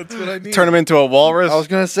nowhere. That's what I need. Turn him into a walrus. I was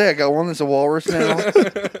gonna say I got one that's a walrus now.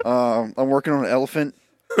 I'm working on an elephant.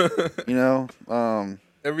 You know,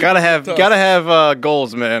 gotta have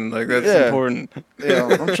goals, man. Like, that's Yeah. important. yeah,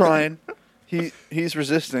 I'm trying. He's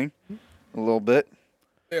resisting a little bit.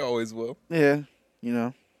 They always will. Yeah, you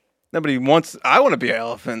know. Nobody wants. I want to be an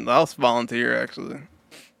elephant. I'll volunteer. Actually,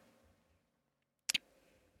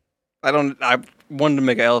 I wanted to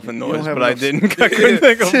make an elephant don't noise, have but I enough- didn't. I couldn't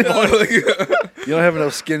think of one. You don't have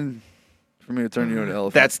enough skin for me to turn you into an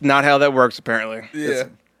elephant. That's not how that works. Apparently, Yeah.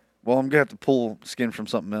 Well, I'm gonna have to pull skin from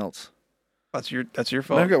something else. that's your I've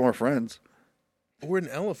fault. got more friends. Or an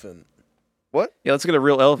elephant. What? Yeah, let's get a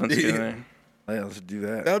real elephant skin. Yeah. there. Oh, yeah, let's do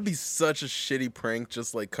that. That would be such a shitty prank.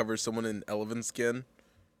 Just like cover someone in elephant skin.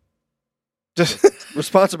 Just We're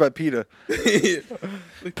sponsored by PETA.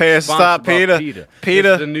 pay us stop, Sponsored by Peter. PETA. PETA.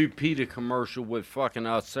 This is the new PETA commercial with fucking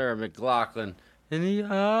Sarah McLachlan. In the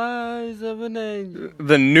eyes of an angel.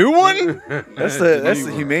 The new one. That's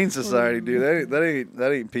the Humane Society, dude.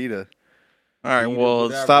 That ain't PETA. All right. Well,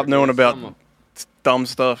 Whatever stop it knowing is, about some- dumb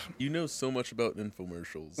stuff. You know so much about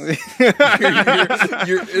infomercials.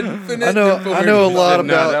 you're infinite. I know a infomercials. lot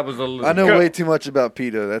No, about. that was a little. I know way too much about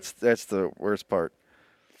PETA. That's the worst part.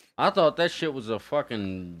 I thought that shit was a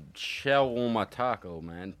fucking shell on my taco,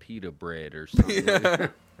 man. Pita bread or something.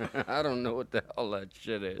 I don't know what the hell that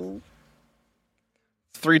shit is.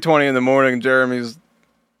 3:20 in the morning. Jeremy's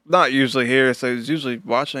not usually here, so he's usually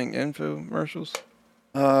watching infomercials.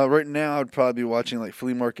 Right now, I'd probably be watching like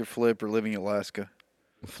Flea Market Flip or Living Alaska.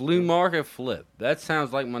 Flea Market Flip. That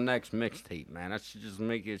sounds like my next mixtape, man. I should just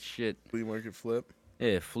make it shit. Flea market flip.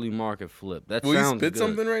 Yeah, Flea Market Flip. That Will you sounds spit good.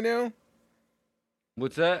 something right now?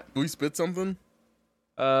 What's that? Will you spit something?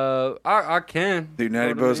 I can. Dude, Know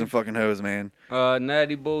Natty what I Bows mean? and fucking hoes, man.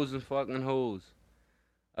 Natty Bows and fucking hoes.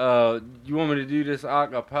 You want me to do this a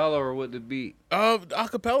cappella or with the beat?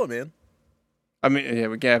 Acapella, man. I mean, yeah,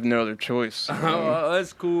 we can have no other choice.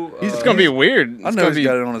 That's cool. It's gonna be weird. I It's know gonna he's be.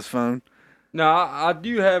 got it on his phone. No, I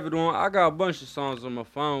do have it on. I got a bunch of songs on my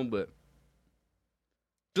phone, but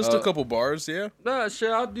Just a couple bars, yeah. Nah, shit,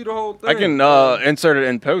 I'll do the whole thing. I can insert it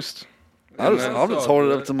in post. I'll man, just it's hold all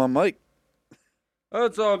it up good. to my mic.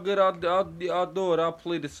 That's all good. I'll do it. I'll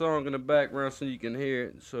play the song in the background so you can hear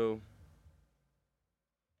it. So,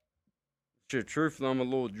 shit, truthfully, I'm a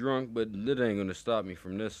little drunk, but it ain't gonna stop me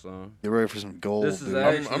from this song. You're ready for some gold. This is dude.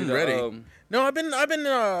 actually I'm the, ready. No,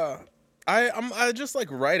 I just like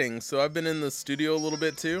writing, so I've been in the studio a little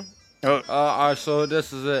bit too. Oh, all right, so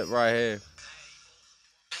this is it right here.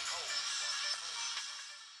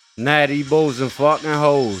 Natty bows and fucking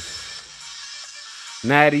hoes.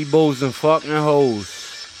 Natty bows and fucking hoes.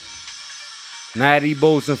 Natty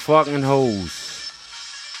bows and fucking hoes.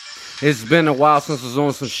 It's been a while since I was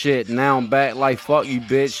on some shit. Now I'm back like fuck you,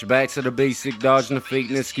 bitch. Back to the basic, dodging the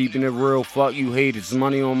fakeness, keeping it real. Fuck you, haters.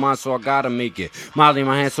 Money on mine, so I gotta make it. Molly in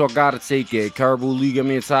my hand, so I gotta take it. Caribou Lee got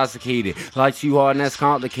me intoxicated. Lights you hard and that's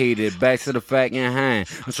complicated. Back to the fact in hand.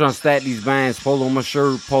 I'm trying to stack these bands. Pull on my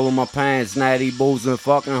shirt, pull on my pants. Natty bows and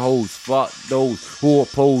fucking hoes. Fuck those who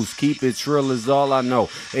oppose. Keep it trill is all I know.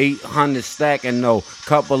 800 stacking no.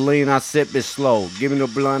 Cup of lean, I sip it slow. Give me the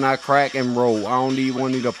blunt, I crack and roll. I don't need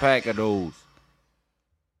one, need a pack of those.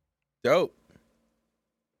 Dope.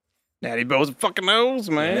 Natty Bows and fucking O's,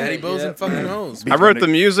 man. Natty Bows yeah, and fucking man. hoes. I wrote the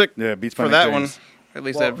music Yeah, beats by for Nick that James. one. At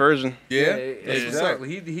least Well, that version. Yeah. exactly.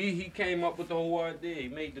 He came up with the whole idea. He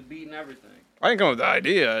made the beat and everything. I didn't come up with the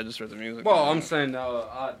idea. I just wrote the music. Well, I'm saying the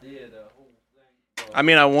idea, the whole thing. I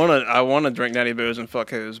mean, I wanna drink Natty Bows and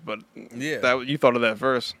fuck O's, but Yeah. that you thought of that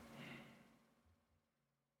first.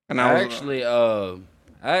 And I was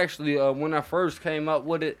Actually, when I first came up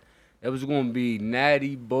with it, it was going to be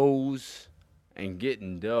Natty Bows and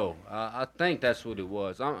Getting Dough. I think that's what it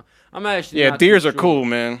was. I'm actually yeah, not too deers are sure. cool,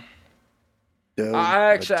 man. Doe,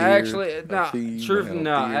 I a deer, actually, a no, female truth,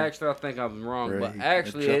 no, deer. actually, I think I'm wrong. But Right, a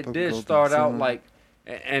actually, drop it of did golden start out sun. like,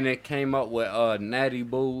 and it came up with Natty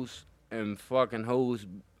Bows and fucking hoes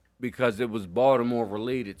because it was Baltimore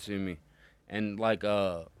related to me, and like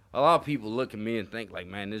a lot of people look at me and think like,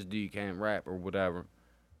 man, this dude can't rap or whatever.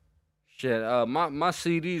 Shit, my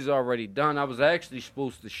CD's already done. I was actually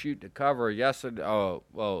supposed to shoot the cover yesterday.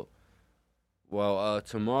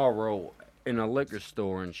 Tomorrow in a liquor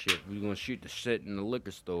store and shit. We're gonna shoot the shit in the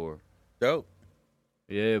liquor store. Dope.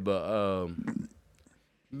 Yeah, but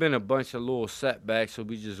been a bunch of little setbacks, so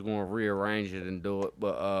we just gonna rearrange it and do it.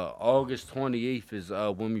 But August 28th is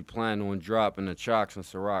when we plan on dropping the Chalks and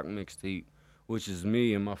Ciroc mixtape, which is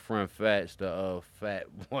me and my friend Fats, the fat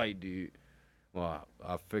white dude. Well,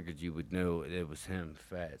 I figured you would know it was him,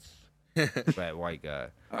 Fats, fat white guy.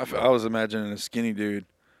 I was imagining a skinny dude.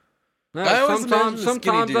 No, I always imagine a skinny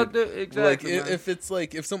sometimes I dude. do exactly. Like man.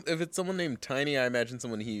 if it's someone named Tiny, I imagine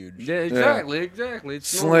someone huge. Yeah, exactly. It's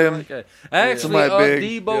Slim. normally like that. Actually, Somebody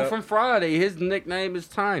big. Debo Yep. from Friday, his nickname is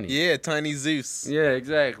Tiny. Yeah, Tiny Zeus. Yeah,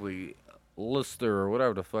 exactly. Lister or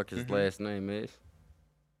whatever the fuck his last name is.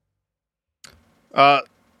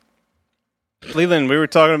 Leland, we were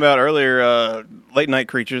talking about earlier late night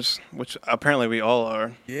creatures, which apparently we all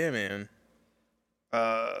are. Yeah, man.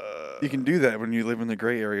 You can do that when you live in the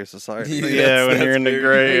gray area of society. Yeah, when you're in the very-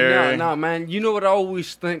 gray Hey, area. no, man. You know what I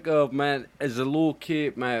always think of, man? As a little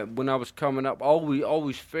kid, man, when I was coming up, I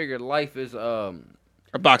always figured life is A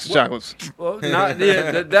box of What- chocolates. Well, not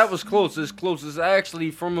yeah, that was close. It's close. It's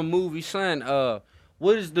actually from a movie, son.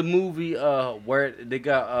 What is the movie where they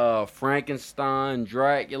got Frankenstein,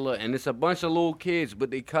 Dracula, and it's a bunch of little kids, but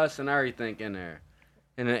they cuss and everything in there,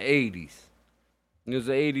 in the 80s. It was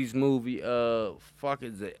an 80s movie. Fuck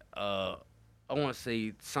is it? I want to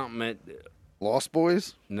say something at. Lost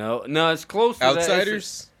Boys? No, it's close to that. It's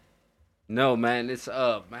Outsiders. no, man. It's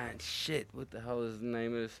man, shit. What the hell is the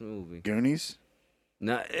name of this movie? Goonies?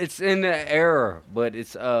 No, it's in the era, but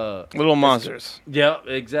it's Little monsters. Yep,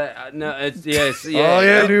 exactly. No, it's yes, yeah. Oh,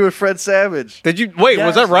 yeah, yep. dude, with Fred Savage. Did you wait?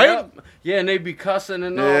 was Yes, that right? yep. Yeah, and they be cussing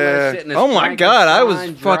and all Yeah. that shit. And it's Oh my god, I was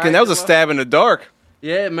Frankenstein, fucking. That was a Dracula. stab in the dark.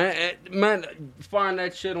 Yeah, man, man, find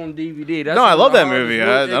that shit on DVD. That's No, I one love of the that hardest movie. movies.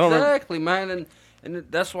 I don't remember- exactly, man, and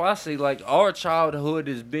that's why I say like our childhood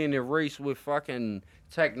is being erased with fucking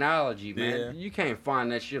technology, man. Yeah. You can't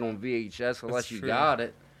find that shit on VHS unless That's you true. got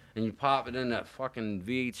it and you pop it in that fucking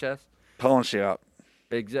VHS. Pawn Shop.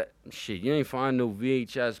 Shit, you ain't find no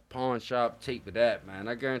VHS pawn shop tape of that, man.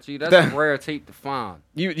 I guarantee you that's a rare tape to find.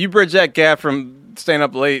 You bridge that gap from staying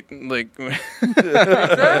up late, like.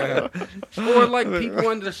 Or like People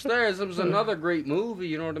Under the Stairs. It was another great movie.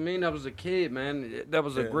 You know what I mean? That was a kid, man. That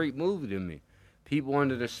was a great movie to me. People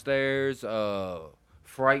Under the Stairs,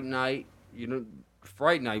 Fright Night. You know,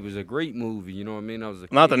 Fright Night was a great movie. You know what I mean? That was a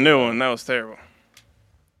Not the kid. new one. That was terrible.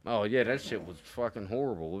 Oh yeah, that shit was fucking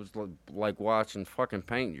horrible. It was like watching fucking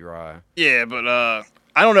paint dry. Yeah, but I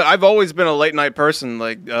don't know. I've always been a late night person.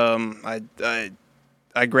 Like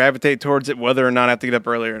I gravitate towards it whether or not I have to get up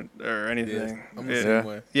earlier or anything. I'm the Yeah. same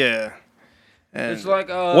way. Yeah. And It's like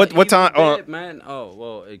what Evil time? Dead, man. Oh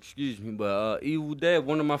well, excuse me, but Evil Dead,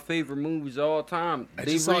 one of my favorite movies of all time. I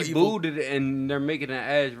They just saw Evil- rebooted it and they're making an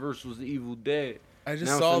Ash versus Evil Dead. I just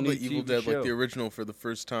Now it's saw a new the Evil TV Dead, show. like the original, for the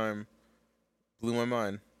first time. Blew my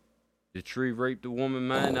mind. The tree raped the woman,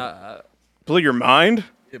 man. blew your mind?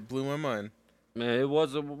 It blew my mind. Man, it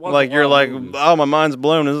was a Like you're wild like, movie. oh, my mind's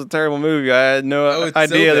blown. This is a terrible movie. I had no Oh, it's so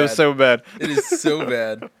idea that it was bad. so bad. It is so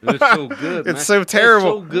bad. It's so good, man. It's so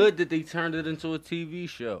terrible. It's so good that they turned it into a TV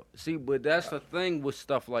show. See, but that's the thing with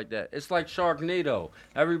stuff like that. It's like Sharknado.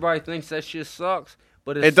 Everybody thinks that shit sucks,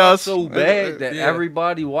 but It sucks does. so bad that Yeah.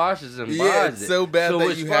 everybody watches and Yeah, buys it's it. so bad so that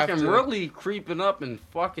it's you have fucking to- really creeping up and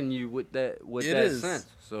fucking you with that It that is. sense.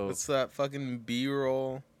 So What's that fucking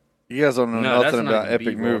B-roll? You guys don't know No, that's nothing not about even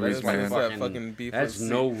epic B-roll. movies, That's like man. That fucking beef that's was-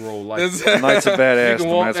 no roll like That's- Knights of You Badass, can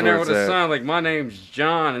and walk that's in where there it's with a at. sign like my name's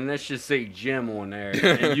John, and that should say Jim on there,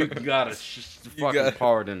 and you got a fucking got-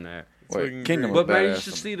 part in there. Wait, fucking Kingdom great. of But man, you Badass.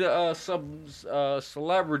 should see the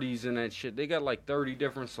celebrities in that shit. They got like 30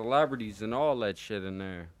 different celebrities and all that shit in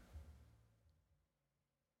there.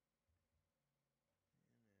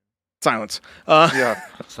 Silence. Yeah.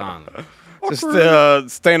 Silent.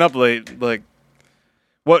 Just staying up late. Like,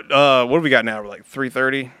 what do we got now? We're like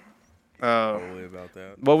 3:30. Probably about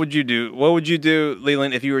that. What would you do? What would you do,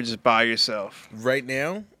 Leland, if you were just by yourself? Right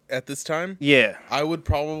now, at this time, Yeah. I would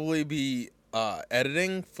probably be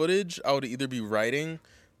editing footage. I would either be writing.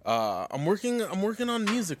 I'm working on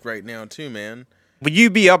music right now too, man. Would you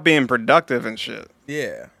be up being productive and shit?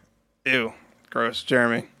 Yeah. Ew. Gross,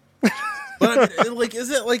 Jeremy. But I mean, like, is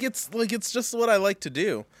it like it's just what I like to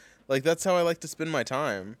do? Like that's how I like to spend my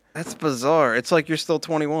time. That's bizarre. It's like you're still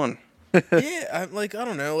 21. Yeah, I'm like I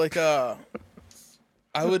don't know, like I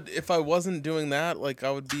would if I wasn't doing that, like I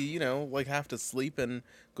would be, like have to sleep and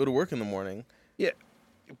go to work in the morning. Yeah.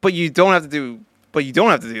 But you don't have to do. But you don't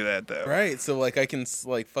have to do that though. Right. So like I can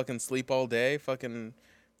like fucking sleep all day, fucking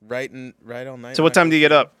write all night. So what time do you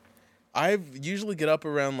get up? I usually get up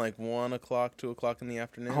around like 1 o'clock, 2 o'clock in the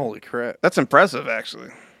afternoon. Holy crap. That's impressive, actually.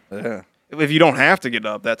 Yeah. If you don't have to get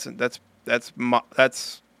up, that's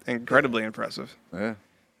incredibly impressive. Yeah.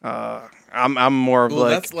 I'm more of Well, like,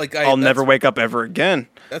 that's like I'll never wake up ever again.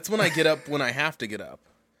 That's when I get up when I have to get up.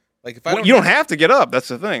 Like if I Well, don't you don't have to get up. That's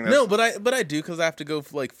the thing. No, but I do because I have to go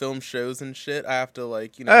like film shows and shit. I have to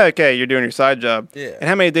like Okay, you're doing your side job. Yeah. And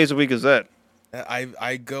how many days a week is that?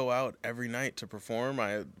 I go out every night to perform.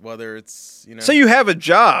 Whether it's So you have a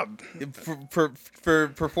job. for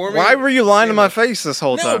performing. Why were you lying to my stand-up. face this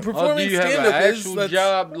whole No, time? Oh, performing do you have an stand-up is actual that's-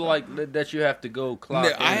 job like that you have to go clock No,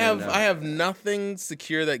 in I and, have nothing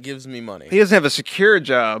secure that gives me money. He doesn't have a secure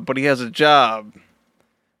job, but he has a job.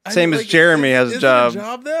 I Same mean, as Jeremy has a is it job. A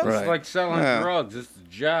job though? Right. It's like selling Yeah. drugs. It's a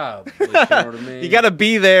job. But you know what I mean? You got to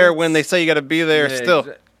be there when they say you got to be there. Yeah, still,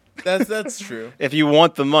 That's true. if you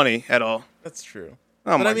want the money at all. That's true.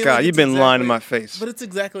 Oh But my I mean, god, like, you've it's been lying to exactly- my face. But it's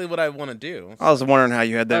exactly what I want to do. I was wondering how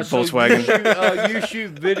you had that So Volkswagen. You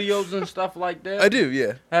shoot videos and stuff like that. I do,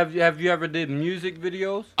 yeah. Have you ever did music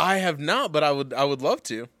videos? I have not, but I would love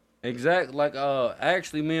to. Exactly. Like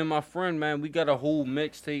actually, me and my friend, man, we got a whole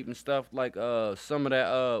mixtape and stuff. Like some of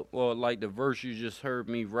that like the verse you just heard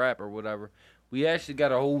me rap or whatever. We actually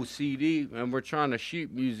got a whole CD, and we're trying to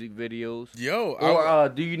shoot music videos. Yo, Or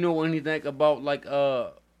do you know anything about like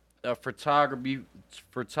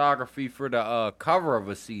photography for the cover of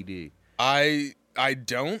a CD? I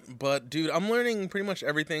don't, but dude, I'm learning pretty much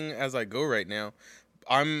everything as I go right now.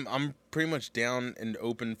 I'm pretty much down and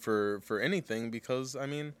open for anything because I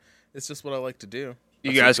mean, it's just what I like to do.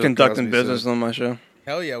 You That's what guys Bill conducting Cosby business said. on my show.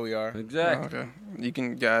 Hell yeah, we are. Exactly. Okay. You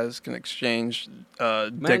guys can exchange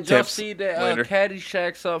Man, dick y'all tips see that later.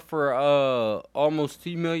 Caddyshack's up for almost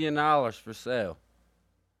 $2 million for sale.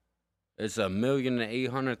 It's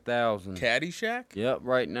 $1,800,000. Caddyshack? Yep,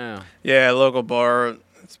 right now. Yeah, local bar.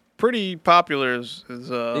 It's pretty popular.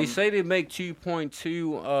 They say they make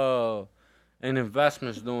 2.2 in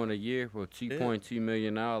investments during a year for $2.2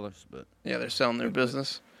 million, but yeah, they're selling their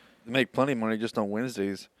business. They make plenty of money just on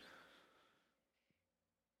Wednesdays.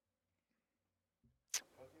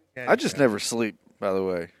 I just Caddyshack. never sleep, by the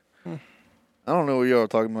way. I don't know what y'all are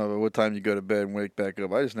talking about what time you go to bed and wake back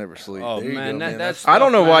up. I just never sleep. oh There you man, go, man. that's I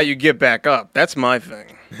don't know why man. you get back up. That's my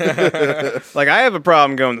thing. Like I have a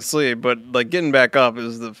problem going to sleep, but like getting back up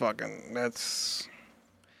is the fucking that's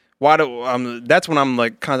why do that's when I'm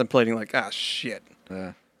like contemplating like shit.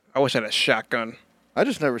 Yeah. I wish I had a shotgun. I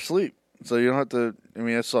just never sleep. So you don't have to. I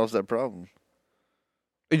mean, that solves that problem.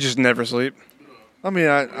 You just never sleep. I mean,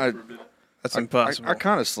 I That's impossible. I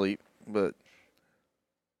kind of sleep, but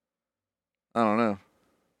I don't know.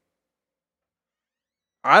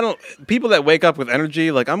 I don't. People that wake up with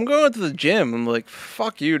energy, like I'm going to the gym. I'm like,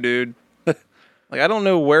 fuck you, dude. Like I don't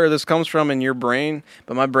know where this comes from in your brain,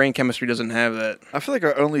 but my brain chemistry doesn't have that. I feel like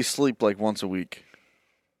I only sleep like once a week.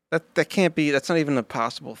 That can't be. That's not even a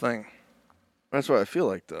possible thing. That's what I feel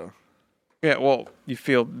like, though. Yeah. Well, you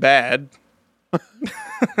feel bad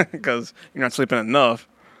because you're not sleeping enough.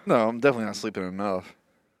 No, I'm definitely not sleeping enough.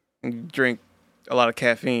 You drink a lot of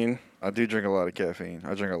caffeine. I do drink a lot of caffeine.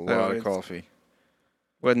 I drink a lot of coffee.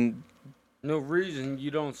 When No reason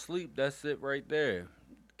you don't sleep. That's it right there.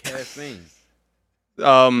 Caffeine.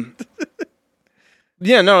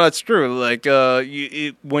 Yeah, no, that's true. Like,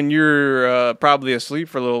 when you're probably asleep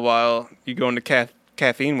for a little while, you go into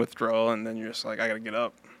caffeine withdrawal, and then you're just like, I gotta get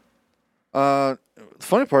up. The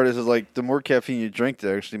funny part is like the more caffeine you drink,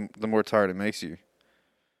 the more tired it makes you.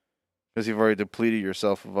 Because you've already depleted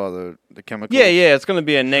yourself of all the chemicals. Yeah, it's gonna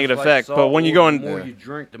be a negative Just like effect. salt But when you go water, in, the more you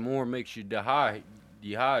drink, the more it makes you dehydrate.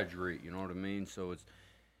 You know what I mean? So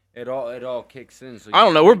it all kicks in. So I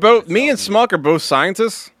don't know. you We're drink both it me and yourself. Smuck are both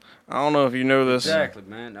scientists. I don't know if you know this. Exactly,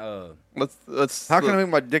 man. Let's. How can I make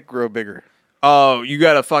my dick grow bigger? Oh, you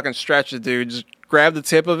gotta fucking stretch it, dude. Just grab the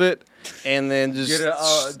tip of it, and then just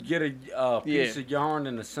Get a piece of yarn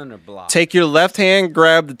in the center block. take your left hand,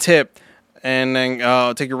 grab the tip, and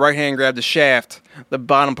then take your right hand, grab the shaft, the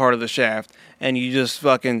bottom part of the shaft, and you just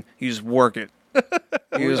work it.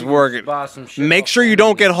 You just work it. Buy some shit Make off sure you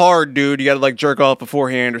don't Amazon. get hard, dude. You gotta like jerk off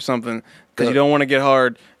beforehand or something because you don't want to get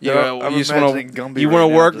hard. You, I'm you just want imagining to. Gumby You right want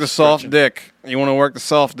to now work the just soft stretching. dick. You want to work the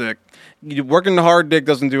soft dick. Working the hard dick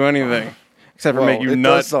doesn't do anything except for Well, make you it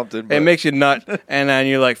nut. does something, It but- makes you nut, and then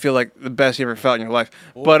you like feel like the best you ever felt in your life.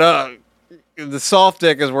 But the soft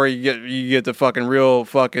dick is where you get the fucking real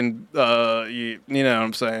fucking you know what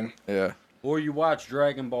I'm saying. Yeah. Or you watch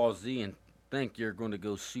Dragon Ball Z and think you're going to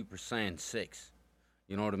go Super Saiyan 6.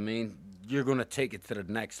 You know what I mean? You're going to take it to the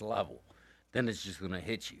next level. Then it's just going to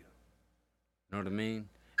hit you. You know what I mean?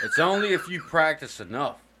 It's only if you practice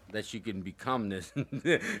enough that you can become this.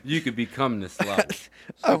 You could become this level.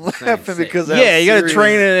 I'm Super Saiyan laughing 6. because Yeah, you got to serious-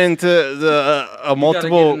 train it into the a You gotta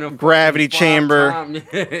multiple get in a gravity fucking chamber.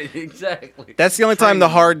 5 time- exactly. That's the only time the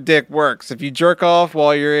Training. hard dick works. If you jerk off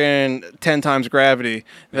while you're in 10 times gravity,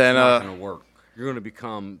 then It's not going to work. You're going to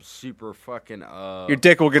become super fucking. your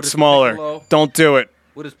dick will get what is smaller. Piccolo? Don't do it.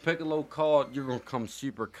 What is Piccolo called? You're gonna become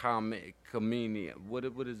super comedian. What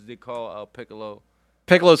is it called? Piccolo?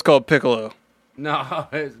 Piccolo's called Piccolo. No,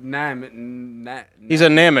 it's Namek. He's a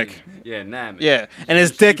Namek. Yeah, Namek. Yeah, and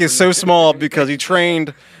his dick is so small because he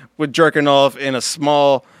trained with jerking off in a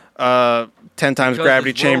small 10 times Because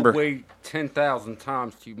gravity his robe chamber. weighed 10,000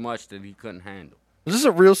 times too much that he couldn't handle. Is this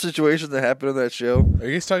a real situation that happened on that show? Are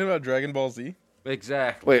you guys talking about Dragon Ball Z?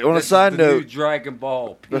 Exactly. Wait, on a This is side the note- new Dragon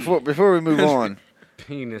Ball Before we move on,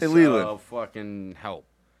 penis Hey, Leland. fucking help.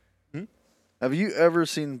 have you ever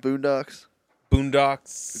seen Boondocks?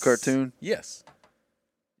 Boondocks. The cartoon? Yes.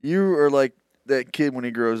 You are like that kid when he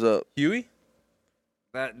grows up. Huey?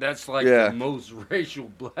 That's like Yeah. the most racial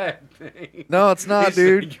black thing. No, it's not, He said,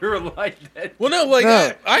 dude. You're like that. Well, no, like,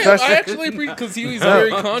 No, I that's- actually appreciate because Huey's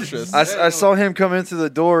very conscious. I saw him come in through the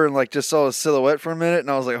door and like just saw his silhouette for a minute, and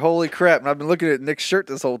I was like, "Holy crap!" And I've been looking at Nick's shirt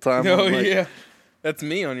this whole time. Oh, I'm like- yeah. That's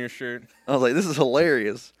me on your shirt. I was like, "This is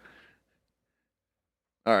hilarious."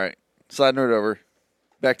 All right, side note over.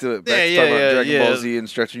 Back to talking about Dragon Ball Z and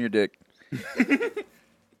stretching your dick.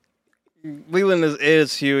 Leland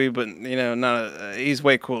is Huey, but you know, not he's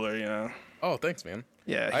way cooler. You know. Oh, thanks, man.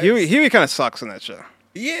 Yeah, I- Huey kind of sucks in that show.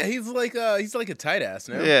 Yeah, he's like a tight ass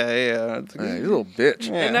now. Yeah. Man, he's a little bitch.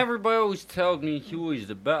 Yeah. And everybody always tells me Huey's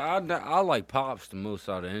the best. I like Pops the most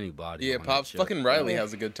out of anybody. Yeah, on that Pops. show. Fucking Riley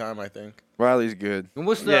has a good time, I think. Riley's good. And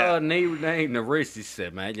what's the Yeah. name? The race he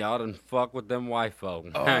said, man, y'all done fuck with them white folk.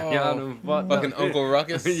 Oh, Y'all done fuck Fucking Uncle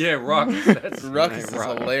Ruckus. yeah, Ruckus. That's his Ruckus is name,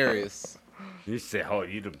 Ruckus. hilarious. He said, "Oh,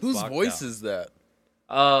 you done Whose fucked voice up." is that?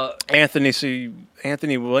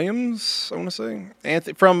 Anthony Williams. I want to say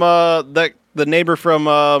Anthony from the neighbor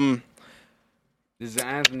from Is it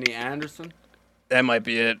Anthony Anderson? that might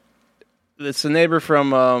be it. It's the neighbor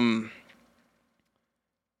from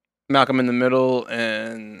Malcolm in the Middle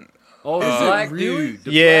and Oh, the Is it black really? dude.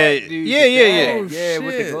 The Yeah, black dude, yeah, the yeah, dad. yeah. Yeah, Oh,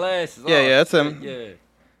 with the shit. glasses. Yeah, Oh, yeah, that's him. Yeah.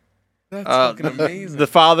 That's Uh, fucking amazing. the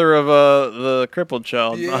father of the crippled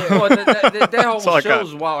child. Yeah. Oh, that whole That's all I got.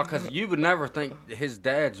 show's wild because you would never think his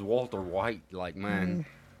dad's Walter White. Like, man,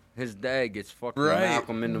 his dad gets fucking Right.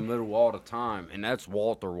 Malcolm in the Middle all the time, and that's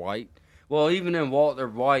Walter White. Well, even in Walter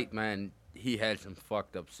White, man, he had some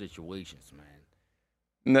fucked up situations, man.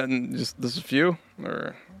 Nothing, just a few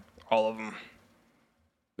or all of them.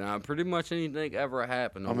 Now, pretty much anything ever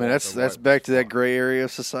happened. I mean, that's back to that gray area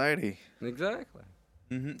of society. Exactly.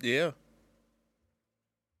 Yeah.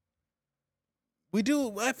 We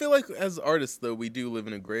do. I feel like as artists, though, we do live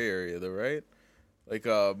in a gray area, though, right? Like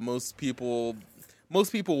most people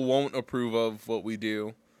won't approve of what we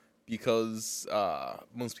do because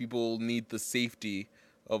most people need the safety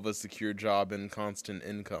of a secure job and constant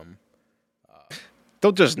income.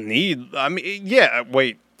 Don't just need. I mean, yeah.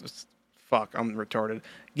 Wait. Fuck. I'm retarded.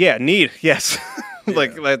 Yeah. Need. Yes.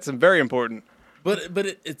 Like that's very important. But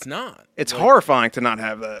it's not. It's horrifying to not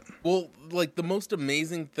have that. Well, like the most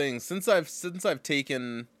amazing thing since I've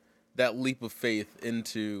taken that leap of faith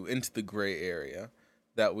into the gray area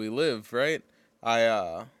that we live, right?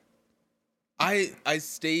 I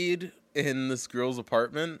stayed in this girl's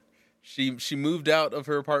apartment. She moved out of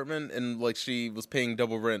her apartment and like she was paying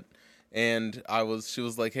double rent. And she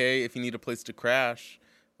was like, "Hey, if you need a place to crash,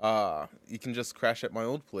 you can just crash at my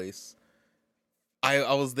old place."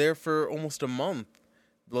 I was there for almost a month,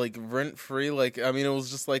 like rent free. Like I mean, it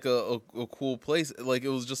was just like a cool place. Like it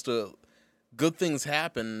was just good things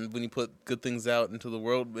happen when you put good things out into the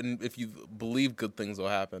world, and if you believe good things will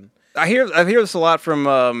happen. I hear this a lot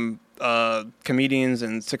from comedians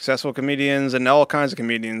and successful comedians and all kinds of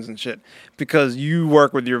comedians and shit because you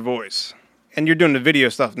work with your voice and you're doing the video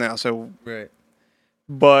stuff now. So Right.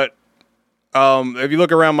 But if you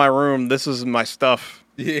look around my room, this is my stuff.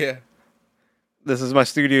 Yeah. This is my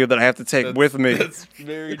studio that I have to take with me. That's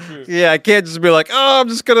very true. Yeah, I can't just be like, oh, I'm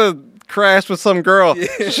just gonna crash with some girl.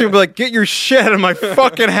 Yeah. She'll be like, get your shit out of my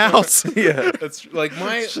fucking house. Yeah, that's like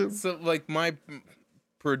my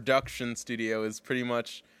production studio is pretty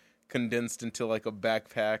much condensed into like a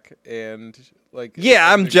backpack and like.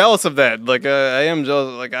 Yeah, I'm jealous of that. Like, I am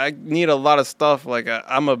jealous. Like, I need a lot of stuff. Like,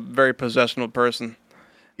 I'm a very possessional person.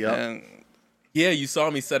 Yeah. And Yeah, you saw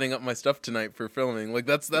me setting up my stuff tonight for filming. Like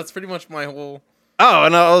that's pretty much my whole. oh,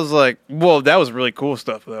 and I was like, whoa, that was really cool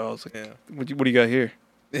stuff though. I was like, Yeah. what do you got here?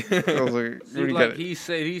 I was like, what See, do you like got? he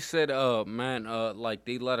said, man, like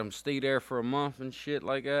they let him stay there for a month and shit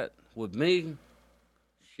like that. With me,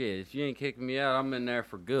 shit, if you ain't kicking me out, I'm in there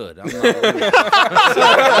for good. I'm not leaving.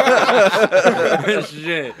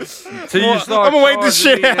 Shit. Till you start I'm gonna wait this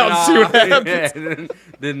charging shit me, out and see what happens. Yeah,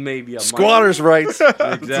 then maybe I might. Squatters' rights.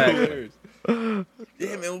 Exactly.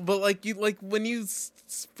 Yeah, man, but like when you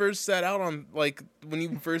first set out on like when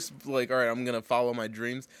you first like, all right, I'm gonna follow my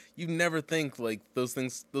dreams. You never think like those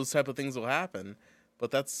type of things will happen,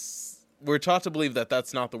 but we're taught to believe that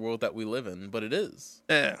that's not the world that we live in, but it is.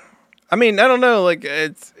 Yeah. I mean, I don't know. Like,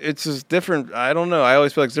 it's just different. I don't know. I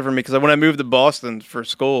always feel like it's different because when I moved to Boston for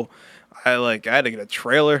school, I had to get a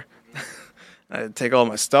trailer. I had to take all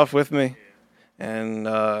my stuff with me, and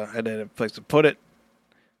I had to have a place to put it.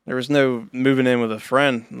 There was no moving in with a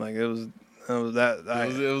friend. Like it was that.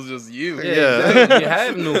 It was just you. Yeah. Exactly. You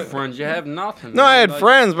have no friends. You have nothing. No, man. I had Like,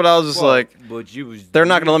 friends, but I was just well, like, but you was. they're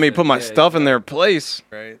not gonna let me put my yeah, stuff in their place.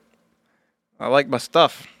 Right. I like my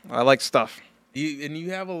stuff. I like stuff. You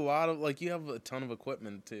have a lot of you have a ton of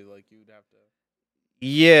equipment too. Like you would have to.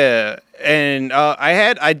 Yeah, and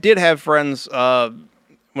I did have friends when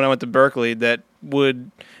I went to Berkeley that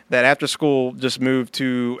after school just moved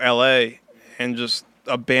to LA and just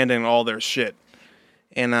abandoned all their shit.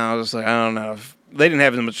 And I was like, I don't know. They didn't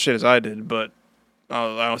have as much shit as I did, but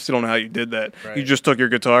I still don't know how you did that. Right. You just took your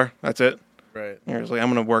guitar. That's it. Right. You're just like, I'm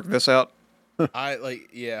gonna work this out.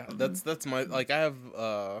 That's my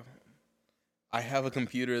I have a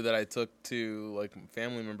computer that I took to like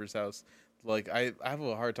family member's house. Like I have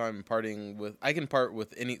a hard time parting with. I can part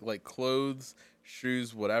with any like clothes,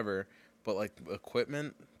 shoes, whatever. But like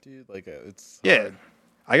equipment, dude, like it's Yeah, hard.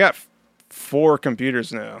 I got 4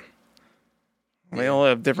 computers now. They all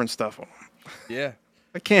have different stuff on them. Yeah,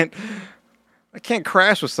 I can't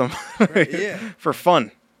crash with somebody yeah. for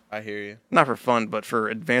fun. I hear you. Not for fun, but for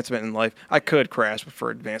advancement in life. I could crash, but for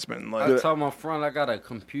advancement in I life. tell my friend I got a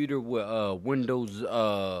computer with Windows.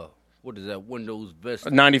 What is that? Windows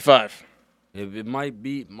Vista. 95. It might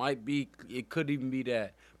be. It could even be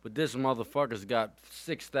that. But this motherfucker's got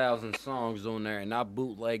 6,000 songs on there, and I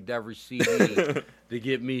bootlegged every CD to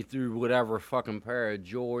get me through whatever fucking pair of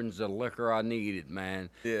Jordans or liquor I needed, man.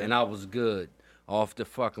 Yeah. And I was good off the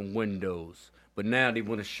fucking Windows. But now they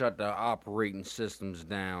want to shut the operating systems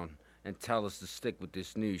down and tell us to stick with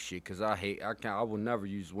this new shit. Cause I will never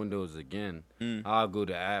use Windows again. I'll go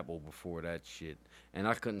to Apple before that shit. And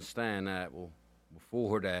I couldn't stand Apple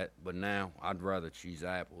before that, but now I'd rather choose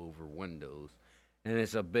Apple over Windows. and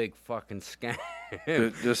it's a big fucking scam.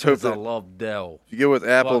 Just hope 'Cause I that love Dell. if you go with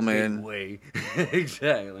Apple, Fucking man. way.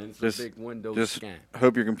 Exactly. It's Just- a big Windows Just scam.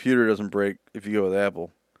 hope your computer doesn't break if you go with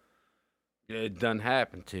Apple. It done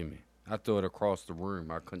happened to me. I threw it across the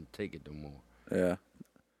room. I couldn't take it no more. Yeah.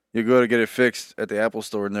 You go to get it fixed at the Apple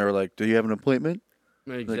store, and they were like, "Do you have an appointment?"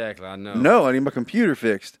 Exactly, I know. No, I need my computer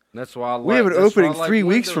fixed. That's why I We have an that's why I opening like 3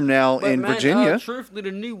 weeks Windows. from now But in man, Virginia. Truthfully,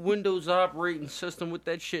 the new Windows operating system with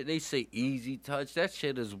that shit, they say easy touch. That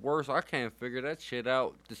shit is worse. I can't figure that shit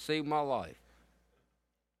out to save my life.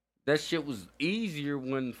 That shit was easier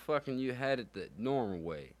when fucking you had it the normal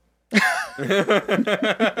way. You know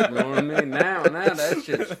what I mean? Now that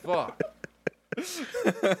shit's fucked.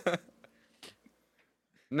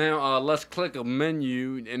 Now, let's click a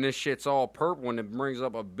menu, and this shit's all purple, and it brings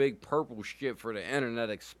up a big purple shit for the Internet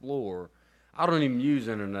Explorer. I don't even use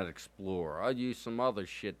Internet Explorer. I use some other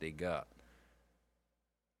shit they got.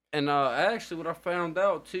 And actually, what I found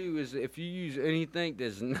out, too, is if you use anything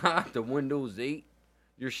that's not the Windows 8,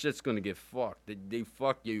 your shit's going to get fucked. They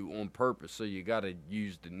fuck you on purpose, so you got to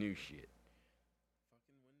use the new shit.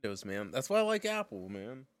 Windows, man. That's why I like Apple,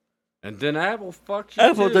 man. And then Apple fucks you,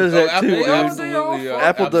 Apple too. does that Apple too, dude. absolutely.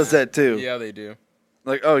 Apple does that too. Yeah, they do.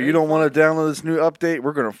 Like, oh, you don't want to download this new update?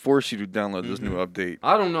 We're gonna force you to download this new update.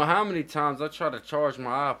 I don't know how many times I try to charge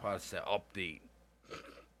my iPod and say update.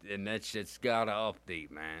 And that shit's gotta update,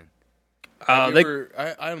 man. I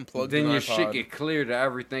unplugged Then an your iPod. shit get clear to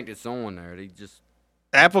everything that's on there. They just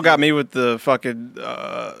Apple got me with the fucking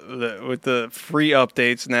with the free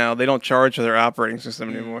updates now. They don't charge for their operating system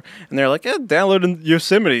anymore, and they're like, "Yeah, download in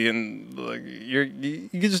Yosemite, and like you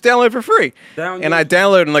can just download it for free." And I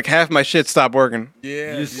downloaded, and like half my shit stopped working.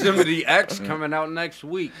 Yeah. Yosemite X coming out next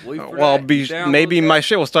week. Wait for Well, that. You download maybe that. my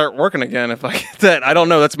shit will start working again if I get that. I don't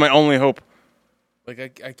know. That's my only hope.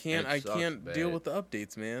 Like I can't That sucks deal bad. with the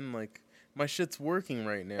updates, man. Like my shit's working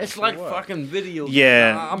right now. It's so like what? fucking video.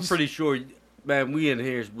 Yeah. I'm pretty sure, man. We in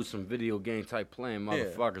here with some video game type playing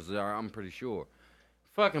motherfuckers. I'm pretty sure.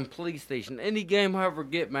 Fucking PlayStation. Any game I ever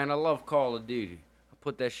get, man. I love Call of Duty. I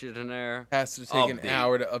put that shit in there. Has to take an Update.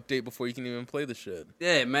 hour to update before you can even play the shit.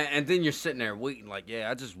 Yeah, man. And then you're sitting there waiting, like, yeah,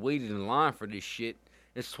 I just waited in line for this shit.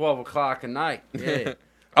 It's 12 o'clock at night. Yeah.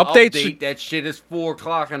 Updates Update should- that shit. It's 4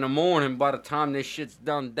 o'clock in the morning by the time this shit's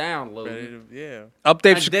done Ready downloading. to- yeah.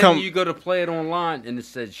 Updates And should then come. you go to play it online and it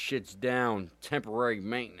says shit's down, temporary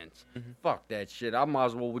maintenance. Fuck that shit. I might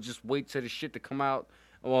as well just wait till the shit to come out.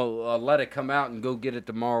 Well, let it come out and go get it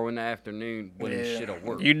tomorrow in the afternoon when the shit'll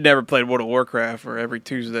work. You never played World of Warcraft, where every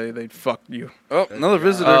Tuesday they'd fuck you. Oh, another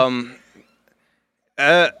visitor.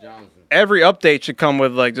 Johnson. Every update should come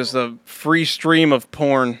with like just a free stream of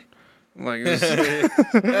porn. Like, just,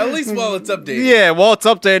 At least while it's updated. yeah, while it's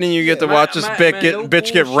updating, you get to Man, watch this man, no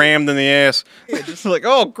bitch get bullshit. rammed in the ass. Yeah, just like,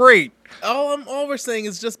 oh, great. all we're saying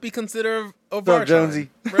is just be considerate of What's up, our Jonesy?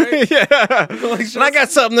 time, right? Yeah, Like, and I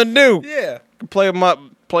got something to do. Yeah. Play with my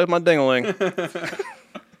dingling.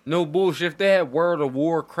 No bullshit. If they had World of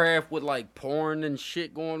Warcraft with like porn and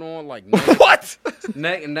shit going on, like naked, What?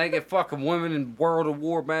 naked fucking women in World of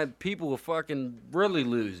War, man, people would fucking really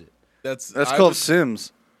lose it. That's That's I called would-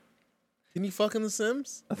 Sims. Can you fuck in The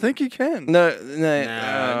Sims? I think you can. No,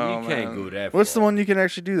 Nah, you can't go that far. What's the one you can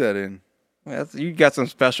actually do that in? You got some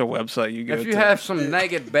special website you go If you to. have some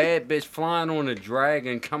naked bad bitch flying on a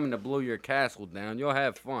dragon coming to blow your castle down, you'll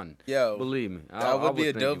have fun. Yo, Believe me. that would be a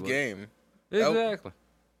think you dope would. game. Exactly.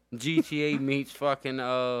 GTA meets fucking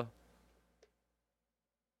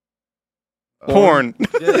porn.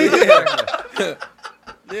 yeah.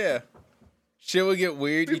 Yeah. Shit would get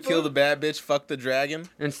weird. You kill the bad bitch, fuck the dragon.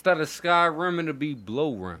 Instead of Skyrim, it'll be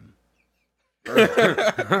Blowrim.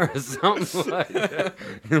 or something like that.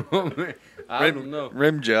 You know what I mean? I don't know.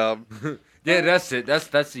 Rim job. Yeah, that's it.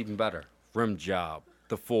 That's even better. Rim Job.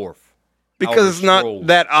 The fourth. Because Outer it's not Scrolls.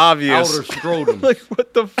 that obvious. Outer Scrotums. Like,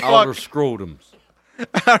 what the fuck? Outer Scrotums.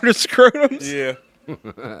 Outer scrotums? Yeah.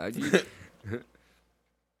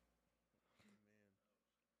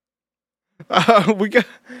 We got.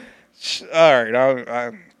 All right,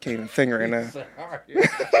 I can't even think right now.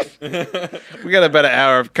 We got about an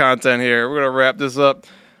hour of content here. We're gonna wrap this up.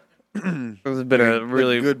 This has been a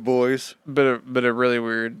really good boys. been a really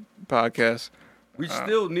weird podcast. We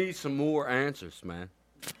still need some more answers, man.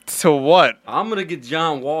 So what? I'm gonna get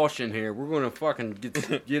John Walsh in here. We're gonna fucking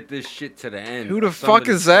get this shit to the end. Who the of some of fuck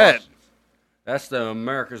these is that? questions. That's the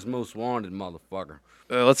America's Most Wanted motherfucker.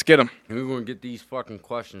 Let's get him. And we're gonna get these fucking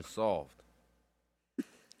questions solved.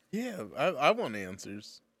 Yeah, I want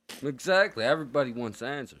answers. Exactly. Everybody wants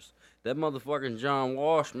answers. That motherfucking John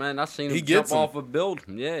Walsh, man, I seen him He jump gets 'em. off a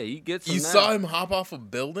building. Yeah, he gets them You now. saw him hop off a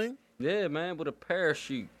building? Yeah, man, with a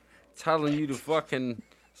parachute. telling you to fucking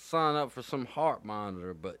sign up for some heart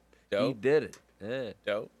monitor, but he Dope. did it. Yeah,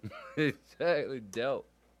 Dope. exactly. Dope.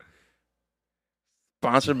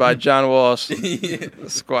 Sponsored by John Walsh.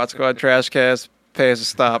 Squad Trash Cast. Pay us a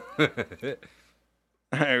stop.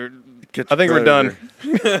 I think we're done.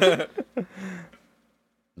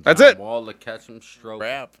 That's John it. Wall to catch him stroke.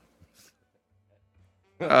 Rap.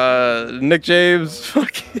 Nick James.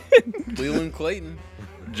 Fucking. Leland Clayton.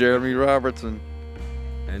 Jeremy Robertson.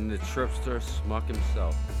 And the tripster Smuck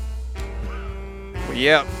himself.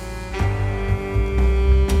 Yeah.